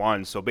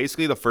 2021. So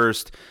basically the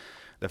first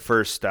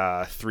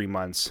 3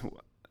 months.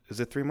 Is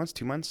it 3 months?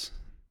 2 months?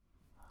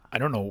 I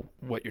don't know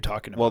what you're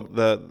talking about.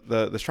 Well,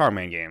 the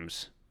Strongman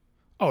games.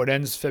 Oh, it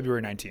ends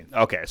February 19th.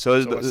 Okay,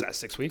 so what's that,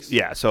 6 weeks?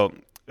 Yeah, so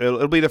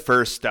it'll be the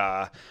first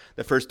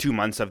 2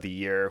 months of the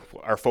year.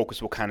 Our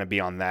focus will kind of be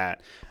on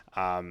that.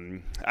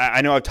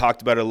 I know I've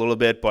talked about it a little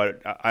bit,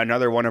 but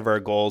another one of our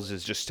goals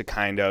is just to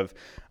kind of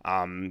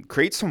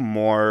create some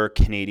more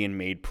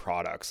Canadian-made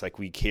products. Like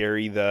we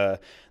carry the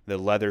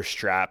leather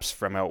straps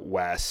from out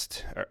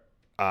west,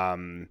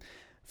 from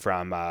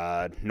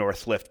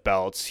North Lift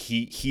Belts.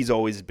 He's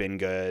always been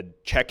good.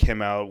 Check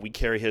him out. We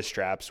carry his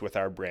straps with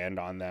our brand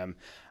on them,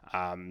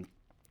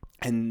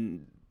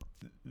 and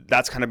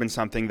that's kind of been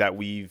something that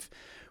we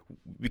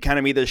kind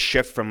of made this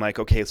shift from like,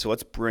 okay, so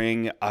let's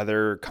bring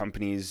other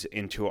companies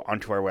onto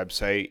our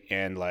website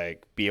and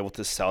like be able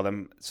to sell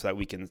them so that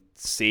we can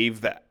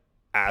save the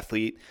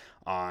athlete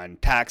on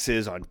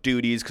taxes, on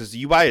duties. Because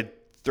you buy a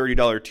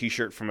 $30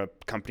 t-shirt from a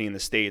company in the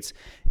States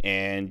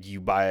and you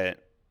buy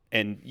it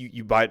and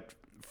you buy it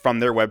from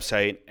their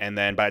website, and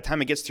then by the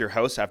time it gets to your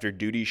house after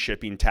duty,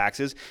 shipping,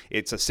 taxes,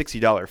 it's a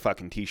 $60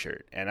 fucking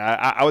t-shirt. And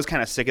I was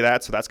kind of sick of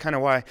that, so that's kind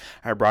of why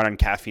I brought on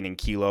Caffeine and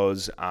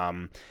Kilos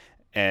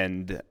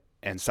and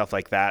stuff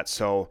like that.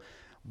 So,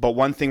 but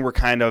one thing we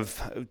kind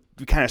of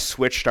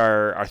switched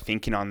our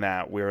thinking on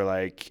that. We were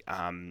like,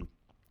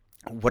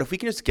 what if we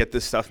can just get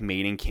this stuff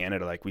made in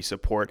Canada? Like we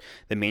support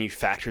the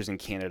manufacturers in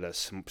Canada,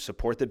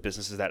 support the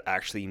businesses that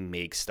actually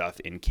make stuff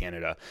in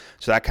Canada.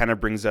 So that kind of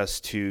brings us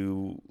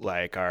to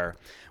like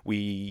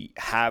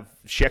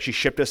she actually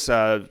shipped us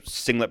a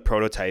singlet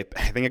prototype.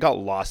 I think it got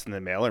lost in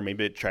the mail, or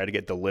maybe it tried to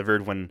get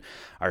delivered when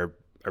our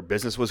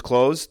business was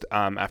closed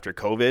after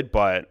COVID,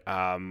 but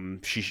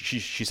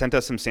she sent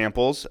us some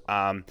samples.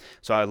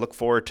 So I look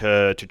forward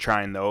to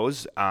trying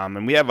those.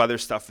 And we have other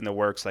stuff in the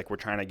works, like we're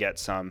trying to get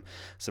some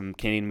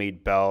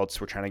Canadian-made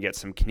belts. We're trying to get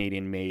some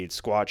Canadian-made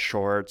squat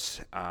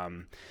shorts,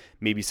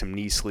 maybe some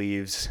knee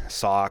sleeves,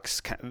 socks,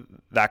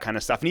 that kind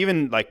of stuff. And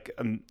even like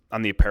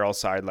on the apparel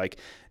side, like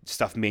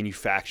stuff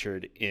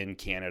manufactured in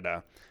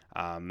Canada.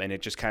 And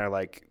it just kind of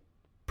like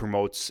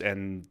promotes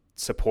and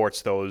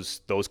supports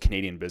those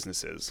Canadian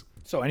businesses.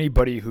 So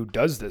anybody who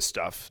does this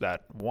stuff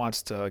that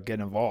wants to get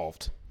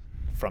involved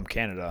from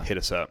Canada, hit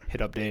us up.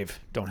 Hit up Dave.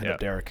 Don't hit up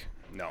Derek.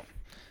 No.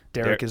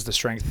 Derek is the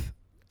strength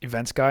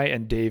events guy,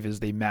 and Dave is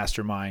the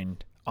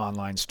mastermind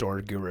online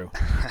store guru.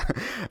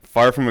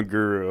 Far from a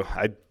guru.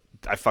 I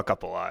I fuck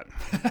up a lot.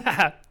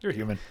 You're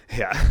human.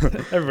 Yeah.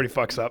 Everybody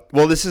fucks up.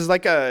 Well, this is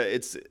like I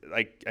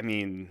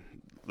mean,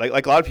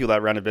 like a lot of people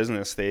that run a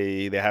business,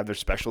 they have their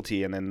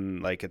specialty, and then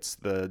like it's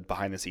the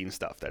behind the scenes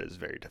stuff that is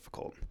very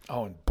difficult.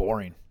 Oh, and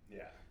boring.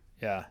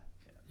 Yeah.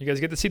 You guys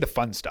get to see the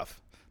fun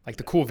stuff, like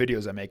the cool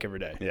videos I make every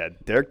day. Yeah,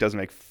 Derek does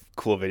make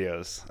cool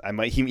videos.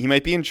 He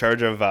might be in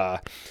charge of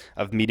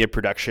media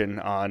production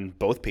on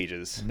both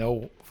pages.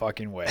 No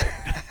fucking way.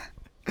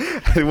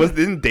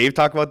 Didn't Dave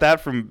talk about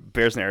that from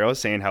Bears and Arrows,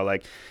 saying how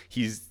like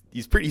he's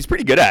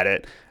pretty good at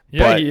it?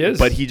 Yeah, but, he is.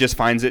 But he just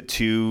finds it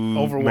too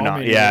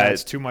overwhelming. Yeah,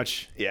 it's too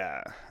much.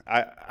 Yeah,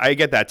 I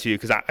get that too,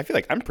 because I feel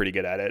like I'm pretty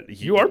good at it.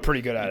 You are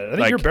pretty good at it. I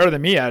think you're better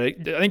than me at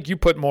it. I think you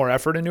put more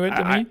effort into it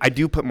than me. I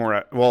do put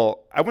more.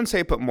 Well, I wouldn't say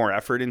I put more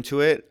effort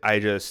into it.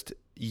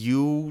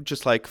 You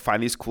just like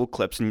find these cool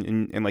clips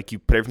and like you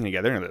put everything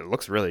together and it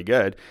looks really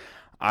good.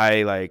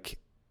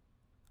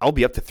 I'll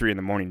be up to 3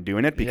 a.m.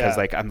 doing it because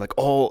like I'm like,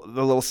 oh,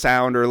 the little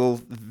sound or a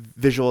little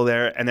visual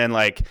there, and then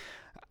like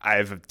I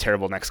have a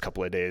terrible next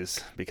couple of days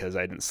because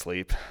I didn't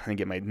sleep. I didn't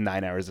get my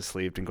 9 hours of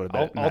sleep and go to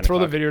bed. I'll throw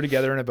the video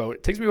together in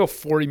it takes me about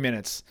 40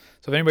 minutes.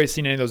 So if anybody's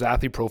seen any of those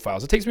athlete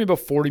profiles, it takes me about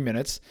 40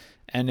 minutes,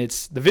 and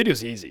the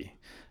video's easy.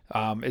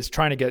 It's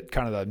trying to get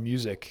kind of the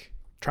music,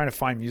 trying to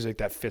find music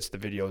that fits the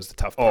video is the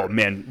tough part. Oh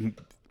man,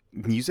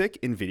 music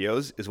in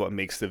videos is what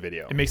makes the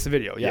video. It makes the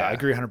video. Yeah. I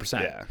agree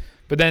 100%. Yeah.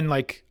 But then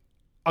like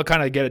I'll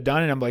kind of get it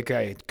done and I'm like,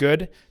 okay,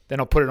 good. Then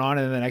I'll put it on,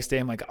 and then the next day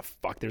I'm like, oh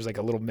fuck, there's like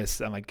a little miss.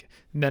 I'm like,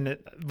 get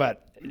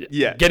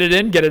it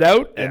in, get it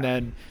out, and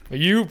then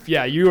you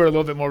are a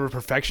little bit more of a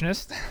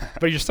perfectionist,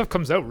 but your stuff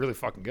comes out really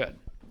fucking good.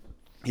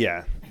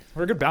 Yeah,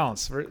 we're a good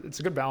balance. It's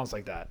a good balance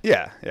like that.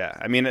 Yeah.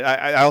 I mean,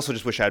 I also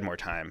just wish I had more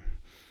time.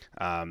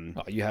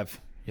 You have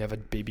a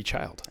baby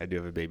child. I do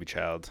have a baby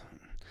child.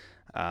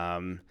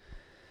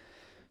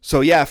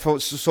 So yeah, for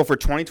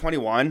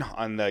 2021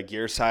 on the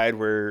gear side,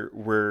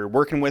 we're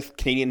working with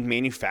Canadian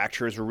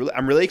manufacturers.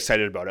 I'm really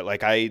excited about it.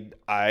 Like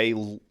I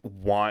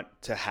want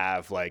to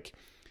have like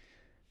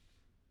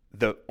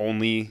the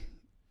only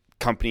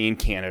company in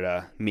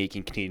Canada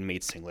making Canadian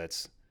made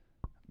singlets,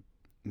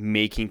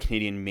 making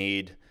Canadian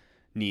made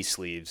knee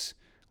sleeves.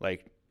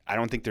 Like I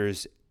don't think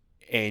there's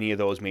any of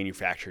those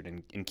manufactured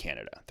in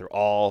Canada. They're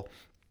all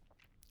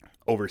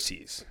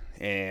overseas,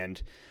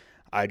 and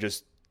I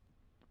just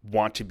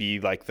want to be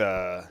like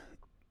the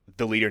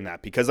leader in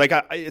that, because like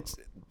it's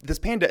this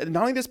not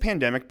only this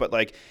pandemic, but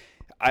like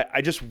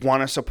I just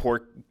want to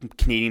support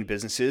Canadian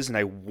businesses, and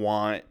I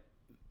want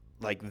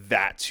like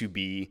that to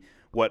be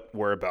what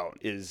we're about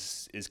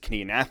is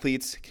Canadian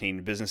athletes,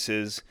 Canadian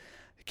businesses,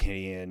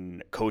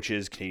 Canadian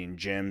coaches, Canadian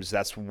gyms.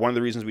 That's one of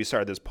the reasons we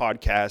started this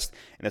podcast,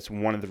 and that's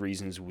one of the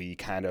reasons we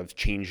kind of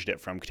changed it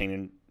from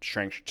Canadian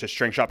Strength to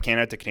Strength Shop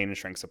Canada to Canadian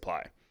Strength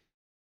Supply.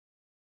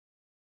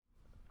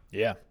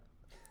 Yeah.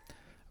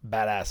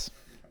 Badass.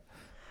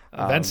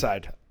 Event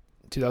side,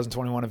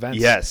 2021 events.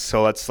 Yes.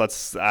 So let's.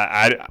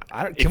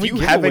 Can we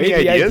have any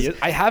ideas?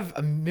 I have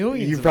a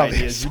million of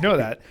ideas. You know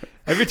that.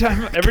 Every time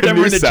we're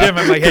in the gym,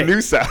 I'm like, hey,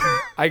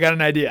 I got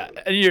an idea.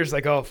 And you're just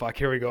like, oh fuck,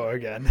 here we go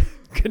again.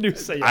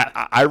 Canusa.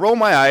 Yeah. I roll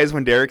my eyes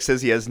when Derek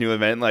says he has a new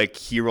event. Like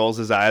he rolls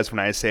his eyes when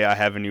I say I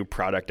have a new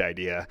product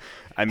idea.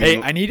 I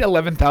mean, hey, I need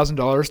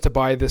 $11,000 to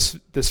buy this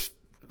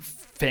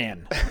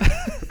fan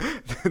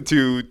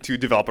to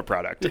develop a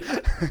product.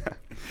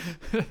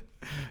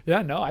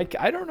 Yeah, no, I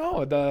don't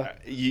know.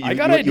 I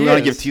got ideas. You want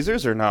to give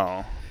teasers or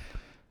no?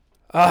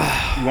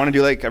 You want to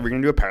do like, are we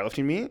going to do a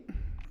powerlifting meet?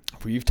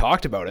 We've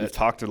talked about it. We've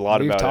talked a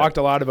lot about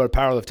a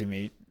powerlifting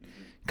meet,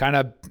 kind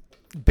of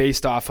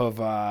based off of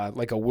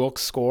like a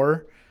Wilks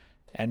score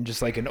and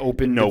just like an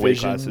open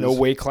division, no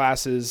weight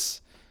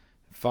classes.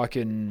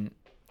 Fucking.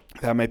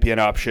 That might be an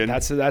option.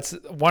 That's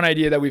one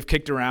idea that we've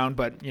kicked around,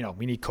 but you know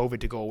we need COVID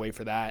to go away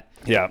for that.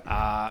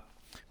 Yeah.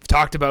 We've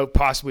talked about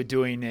possibly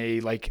doing a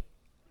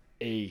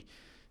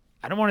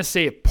I don't want to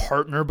say a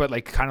partner, but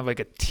like kind of like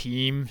a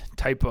team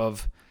type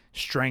of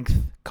strength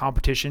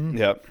competition.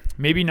 Yep.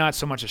 Maybe not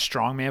so much a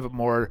strongman, but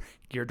more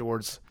geared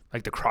towards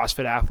like the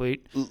CrossFit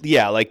athlete.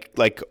 Yeah, like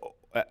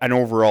an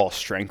overall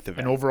strength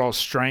event. An overall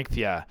strength,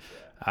 yeah.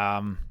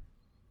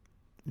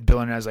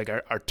 Billing as like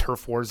our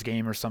Turf Wars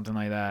game or something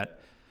like that.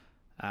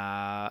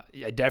 I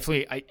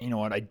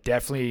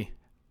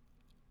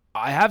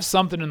have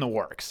something in the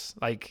works.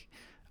 Like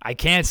I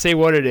can't say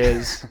what it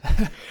is.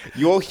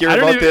 You'll hear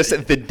about this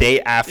the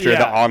day after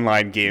the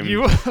online game.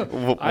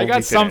 I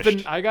got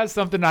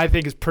something I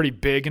think is pretty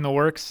big in the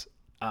works.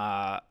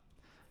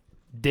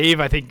 Dave,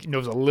 I think,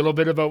 knows a little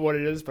bit about what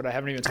it is, but I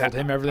haven't even told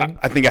him everything.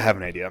 I think I have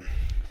an idea.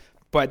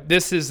 But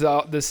this is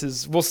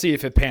we'll see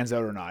if it pans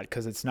out or not,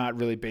 because it's not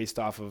really based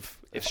off of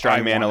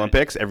Strongman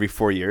Olympics every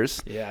 4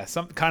 years. Yeah,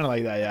 something kind of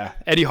like that. Yeah,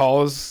 Eddie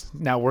Hall is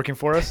now working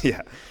for us.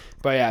 Yeah.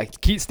 But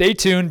yeah, stay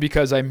tuned,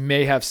 because I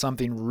may have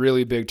something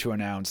really big to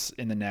announce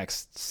in the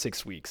next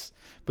 6 weeks.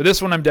 But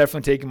this one I'm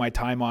definitely taking my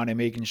time on and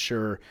making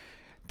sure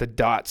the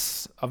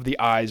dots of the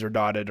I's are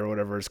dotted, or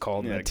whatever it's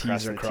called, and the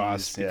T's are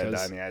crossed. Yeah,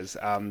 dotting the I's.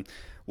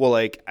 Well,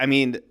 like, I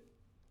mean,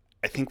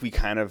 I think we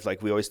kind of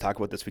like, we always talk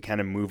about this. We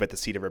kind of move at the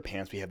seat of our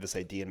pants. We have this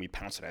idea and we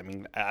pounce it. I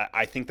mean,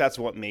 I think that's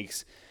what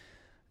makes,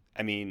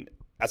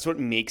 that's what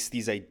makes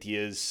these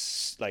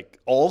ideas, like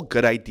all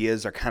good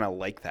ideas are kind of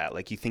like that.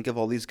 Like you think of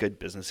all these good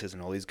businesses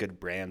and all these good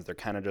brands, they're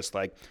kind of just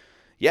like,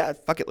 yeah,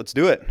 fuck it, let's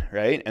do it,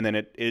 right? And then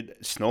it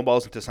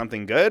snowballs into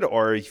something good,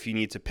 or if you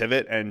need to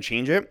pivot and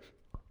change it,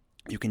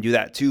 you can do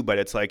that too. But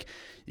it's like,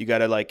 you got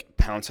to like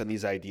pounce on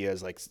these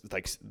ideas. Like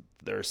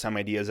there are some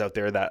ideas out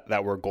there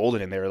that were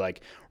golden and they were like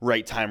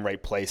right time,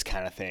 right place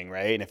kind of thing,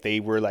 right? And if they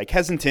were like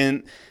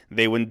hesitant,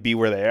 they wouldn't be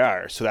where they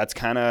are. So that's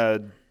kind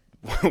of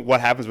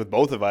what happens with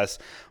both of us.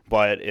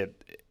 But it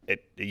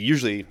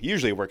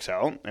usually works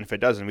out. And if it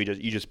doesn't,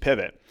 you just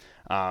pivot.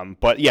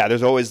 But yeah,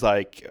 there's always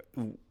like,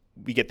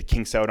 we get the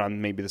kinks out on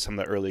maybe some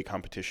of the early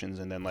competitions,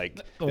 and then like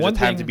there's a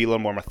time to be a little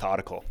more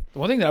methodical. The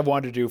one thing that I've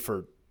wanted to do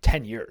for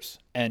 10 years,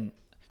 and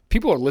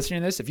people are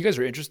listening to this, if you guys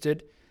are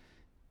interested,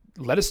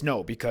 let us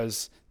know,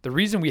 because the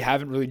reason we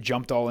haven't really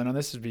jumped all in on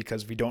this is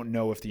because we don't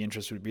know if the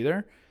interest would be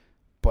there.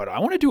 But I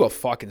want to do a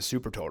fucking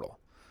super total.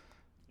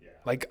 Yeah.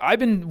 Like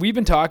we've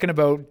been talking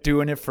about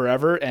doing it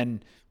forever,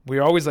 and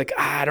we're always like,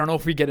 I don't know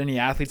if we get any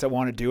athletes that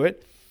want to do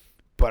it.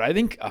 But I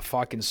think a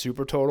fucking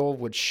super total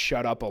would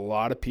shut up a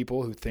lot of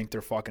people who think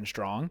they're fucking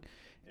strong.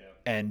 Yeah.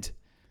 And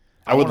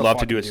I would love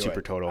to do a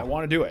super total. I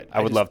want to do it.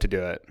 I would love to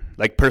do it.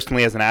 Like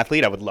personally as an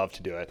athlete, I would love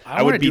to do it.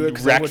 I would be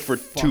wrecked for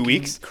 2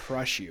 weeks.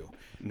 Crush you.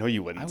 No,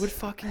 you wouldn't. I would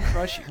fucking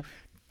crush you.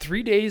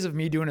 3 days of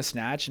me doing a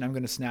snatch, and I'm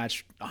going to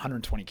snatch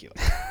 120 kilos.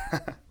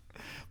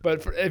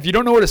 But if you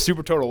don't know what a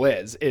super total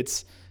is,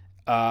 it's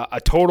a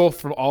total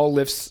from all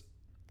lifts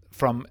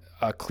from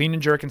clean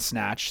and jerk and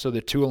snatch, so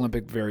the 2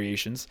 Olympic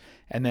variations,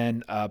 and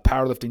then a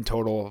powerlifting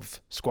total of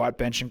squat,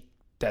 bench, and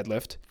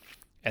deadlift,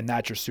 and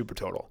that's your super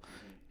total.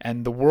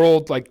 And the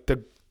world, like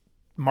the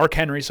Mark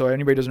Henry, so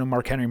anybody doesn't know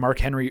Mark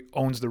Henry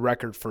owns the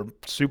record for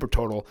super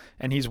total,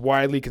 and he's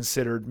widely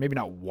considered, maybe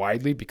not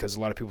widely, because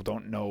a lot of people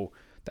don't know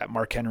that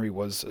Mark Henry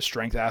was a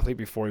strength athlete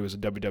before he was a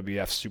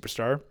WWF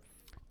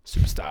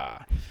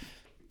superstar.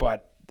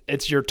 But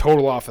it's your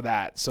total off of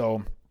that.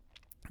 So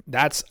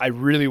I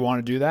really want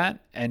to do that.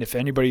 And if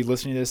anybody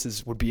listening to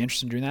this would be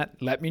interested in doing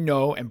that, let me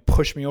know and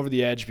push me over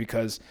the edge,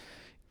 because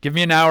give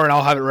me an hour and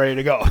I'll have it ready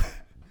to go.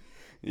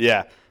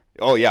 Yeah.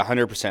 Oh yeah,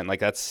 100%.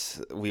 Like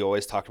we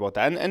always talked about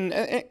that, and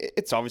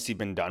it's obviously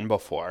been done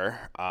before.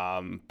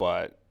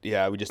 But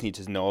yeah, we just need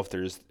to know if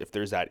there's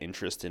that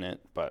interest in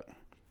it. But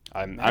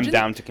I'm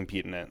down to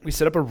compete in it. We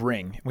set up a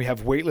ring. We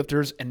have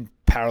weightlifters and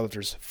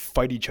powerlifters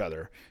fight each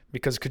other,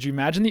 because could you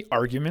imagine the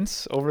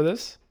arguments over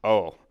this?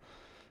 Oh,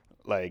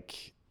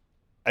 like,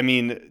 I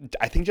mean,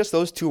 I think just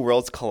those two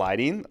worlds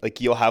colliding,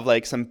 like you'll have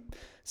like some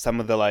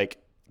of the like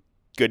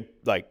good,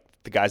 like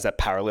the guys that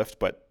powerlift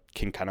but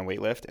can kind of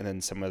weightlift, and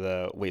then some of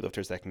the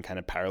weightlifters that can kind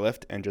of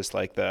powerlift, and just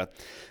like the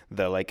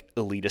like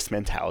elitist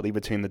mentality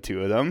between the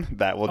two of them,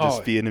 that will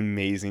just be an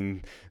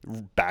amazing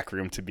back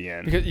room to be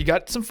in. Because you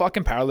got some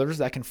fucking powerlifters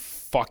that can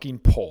fucking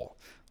pull,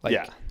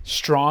 like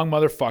strong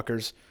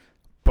motherfuckers,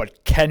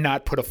 but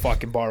cannot put a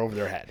fucking bar over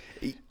their head.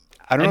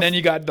 And then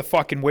you got the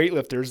fucking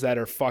weightlifters that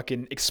are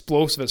fucking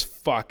explosive as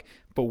fuck,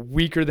 but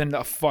weaker than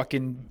a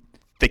fucking.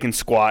 They can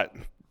squat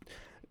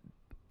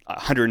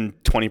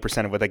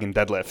 120% of what they can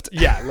deadlift.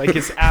 Yeah, like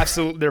it's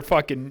absolute. They're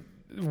fucking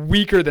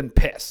weaker than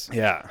piss.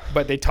 Yeah,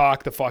 but they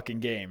talk the fucking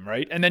game,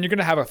 right? And then you're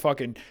gonna have a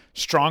fucking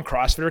strong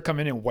CrossFitter come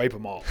in and wipe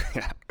them all.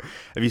 Yeah.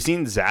 Have you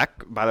seen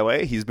Zach? By the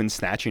way, he's been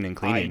snatching and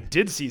cleaning. I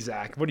did see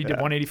Zach. What he did,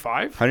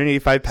 185.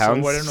 185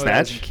 pounds. So I don't know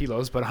snatch that in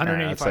kilos, but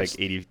 185. It's like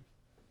 80.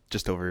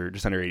 Just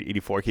under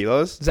 84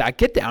 kilos. Zach,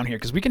 get down here,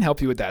 because we can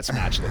help you with that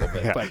snatch a little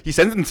bit. Yeah. But he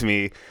sends them to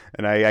me,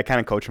 and I kind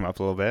of coach him up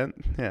a little bit.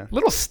 Yeah, a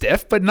little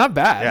stiff, but not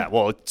bad. Yeah,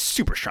 well, it's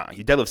super strong.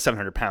 He deadlifts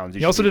 700 pounds.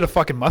 He also did a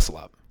fucking muscle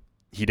up.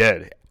 He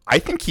did. I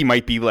think he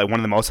might be like one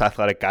of the most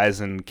athletic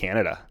guys in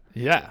Canada.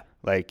 Yeah.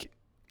 Like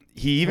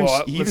he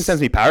even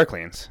sends me power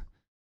cleans.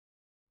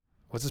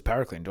 What's his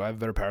power clean? Do I have a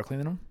better power clean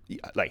than him?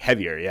 Like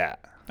heavier, yeah.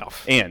 Oh,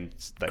 and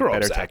like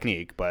better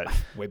technique, but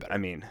way better. I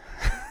mean.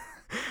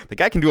 The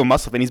guy can do a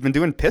muscle up, and he's been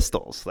doing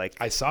pistols. Like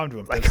I saw him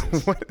doing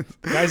pistols. The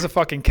guy's a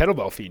fucking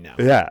kettlebell fiend now.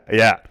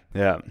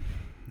 Yeah.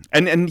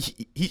 And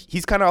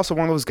he's kind of also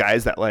one of those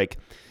guys that like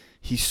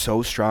he's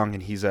so strong,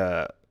 and he's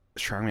a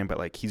strongman, but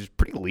like he's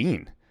pretty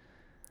lean.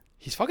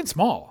 He's fucking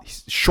small.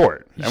 He's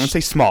short. I wouldn't say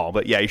small,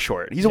 but yeah, he's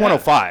short. He's a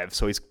 105,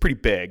 so he's pretty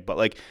big. But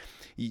like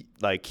he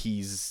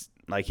has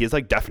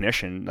like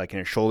definition like in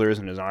his shoulders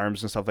and his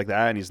arms and stuff like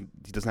that, and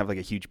he doesn't have like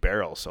a huge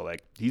barrel. So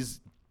like he's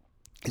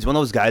one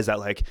of those guys that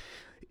like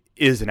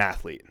is an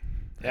athlete.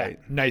 Yeah,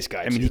 right? Nice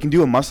guy. I mean, he can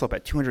do a muscle up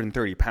at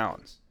 230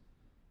 pounds.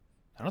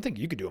 I don't think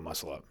you could do a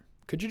muscle up.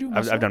 Could you do a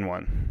muscle up? I've done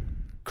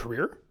one.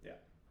 Career? Yeah.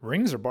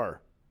 Rings or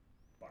bar?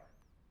 Bar.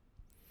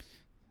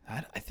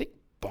 I think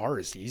bar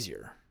is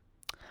easier.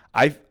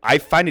 I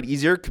find it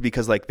easier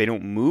because like they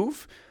don't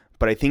move,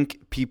 but I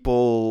think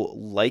people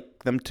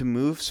like them to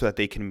move so that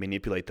they can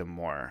manipulate them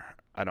more.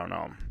 I don't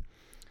know.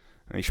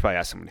 You should probably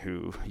ask someone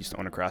who used to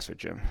own a CrossFit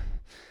gym.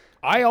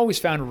 I always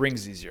found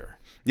rings easier.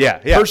 Yeah.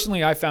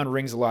 Personally, I found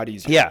rings a lot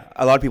easier. Yeah,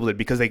 a lot of people did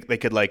because they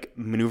could like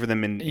maneuver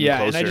them in Yeah,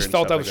 closer and I just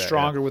felt I was stuff like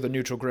stronger with a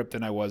neutral grip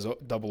than I was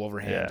double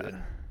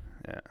overhand.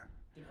 Yeah.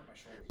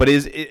 But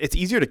it's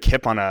easier to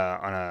kip on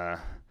a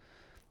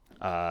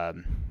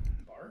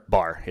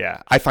bar.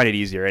 Yeah, I find it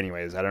easier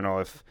anyways. I don't know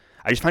if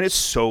I just find it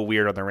so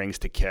weird on the rings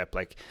to kip.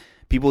 Like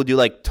people do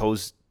like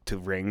toes to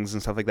rings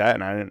and stuff like that,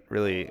 and I didn't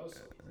really.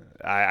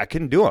 I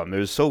couldn't do them. It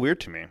was so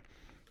weird to me.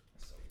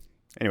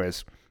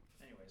 Anyways,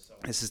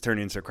 this is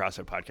turning into a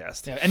CrossFit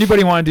podcast. Yeah.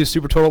 Anybody want to do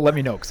Super Total? Let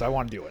me know because I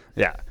want to do it.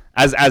 Yeah,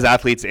 as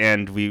athletes,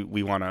 and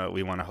we want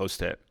to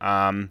host it.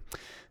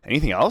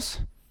 Anything else?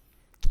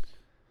 I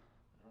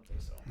don't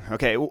think so.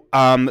 Okay.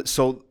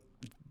 So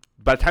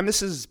by the time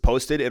this is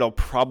posted, it'll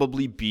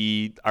probably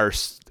be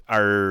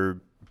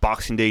our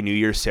Boxing Day New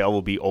Year sale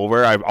will be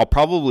over. I'll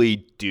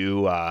probably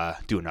do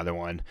another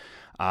one.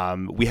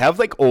 We have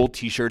like old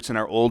T-shirts and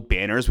our old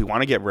banners. We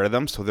want to get rid of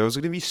them, so those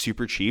are going to be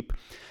super cheap.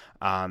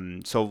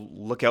 So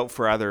look out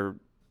for either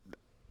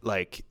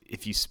like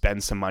if you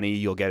spend some money,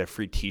 you'll get a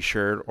free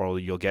T-shirt or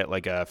you'll get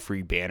like a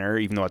free banner,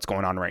 even though it's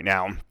going on right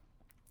now.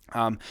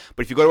 But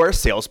if you go to our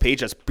sales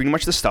page, that's pretty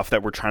much the stuff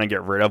that we're trying to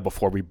get rid of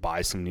before we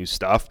buy some new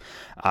stuff.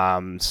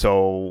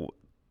 So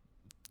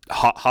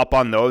hop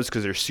on those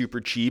because they're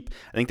super cheap.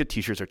 I think the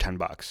T-shirts are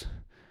 $10,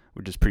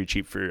 which is pretty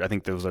cheap for. I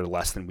think those are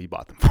less than we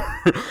bought them for.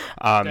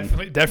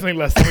 Definitely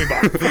less than we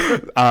bought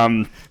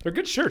them for. They're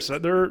good shirts.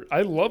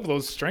 I love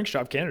those Strength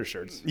Shop Canada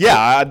shirts.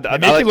 Yeah, they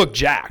make you look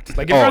jacked.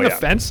 Like if you're on the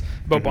fence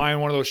about buying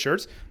one of those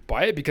shirts,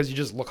 buy it because you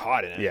just look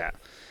hot in it. Yeah.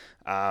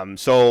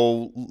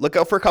 So look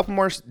out for a couple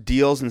more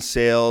deals and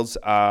sales.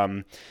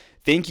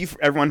 Thank you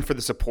for everyone for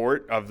the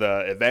support of the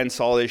events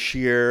all this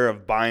year,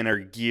 of buying our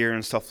gear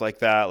and stuff like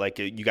that. Like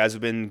you guys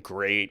have been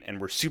great, and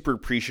we're super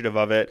appreciative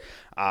of it.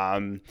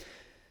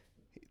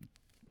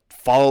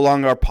 Follow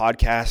along our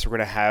podcast. We're going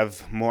to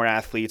have more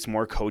athletes,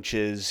 more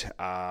coaches.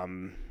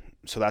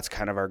 So that's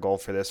kind of our goal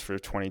for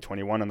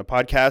 2021 on the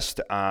podcast.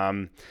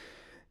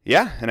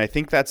 Yeah, and I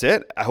think that's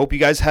it. I hope you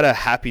guys had a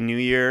happy New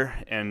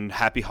Year and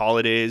happy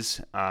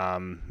holidays.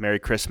 Merry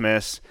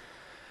Christmas,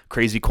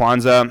 crazy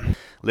Kwanzaa,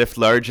 lift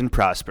large and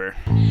prosper.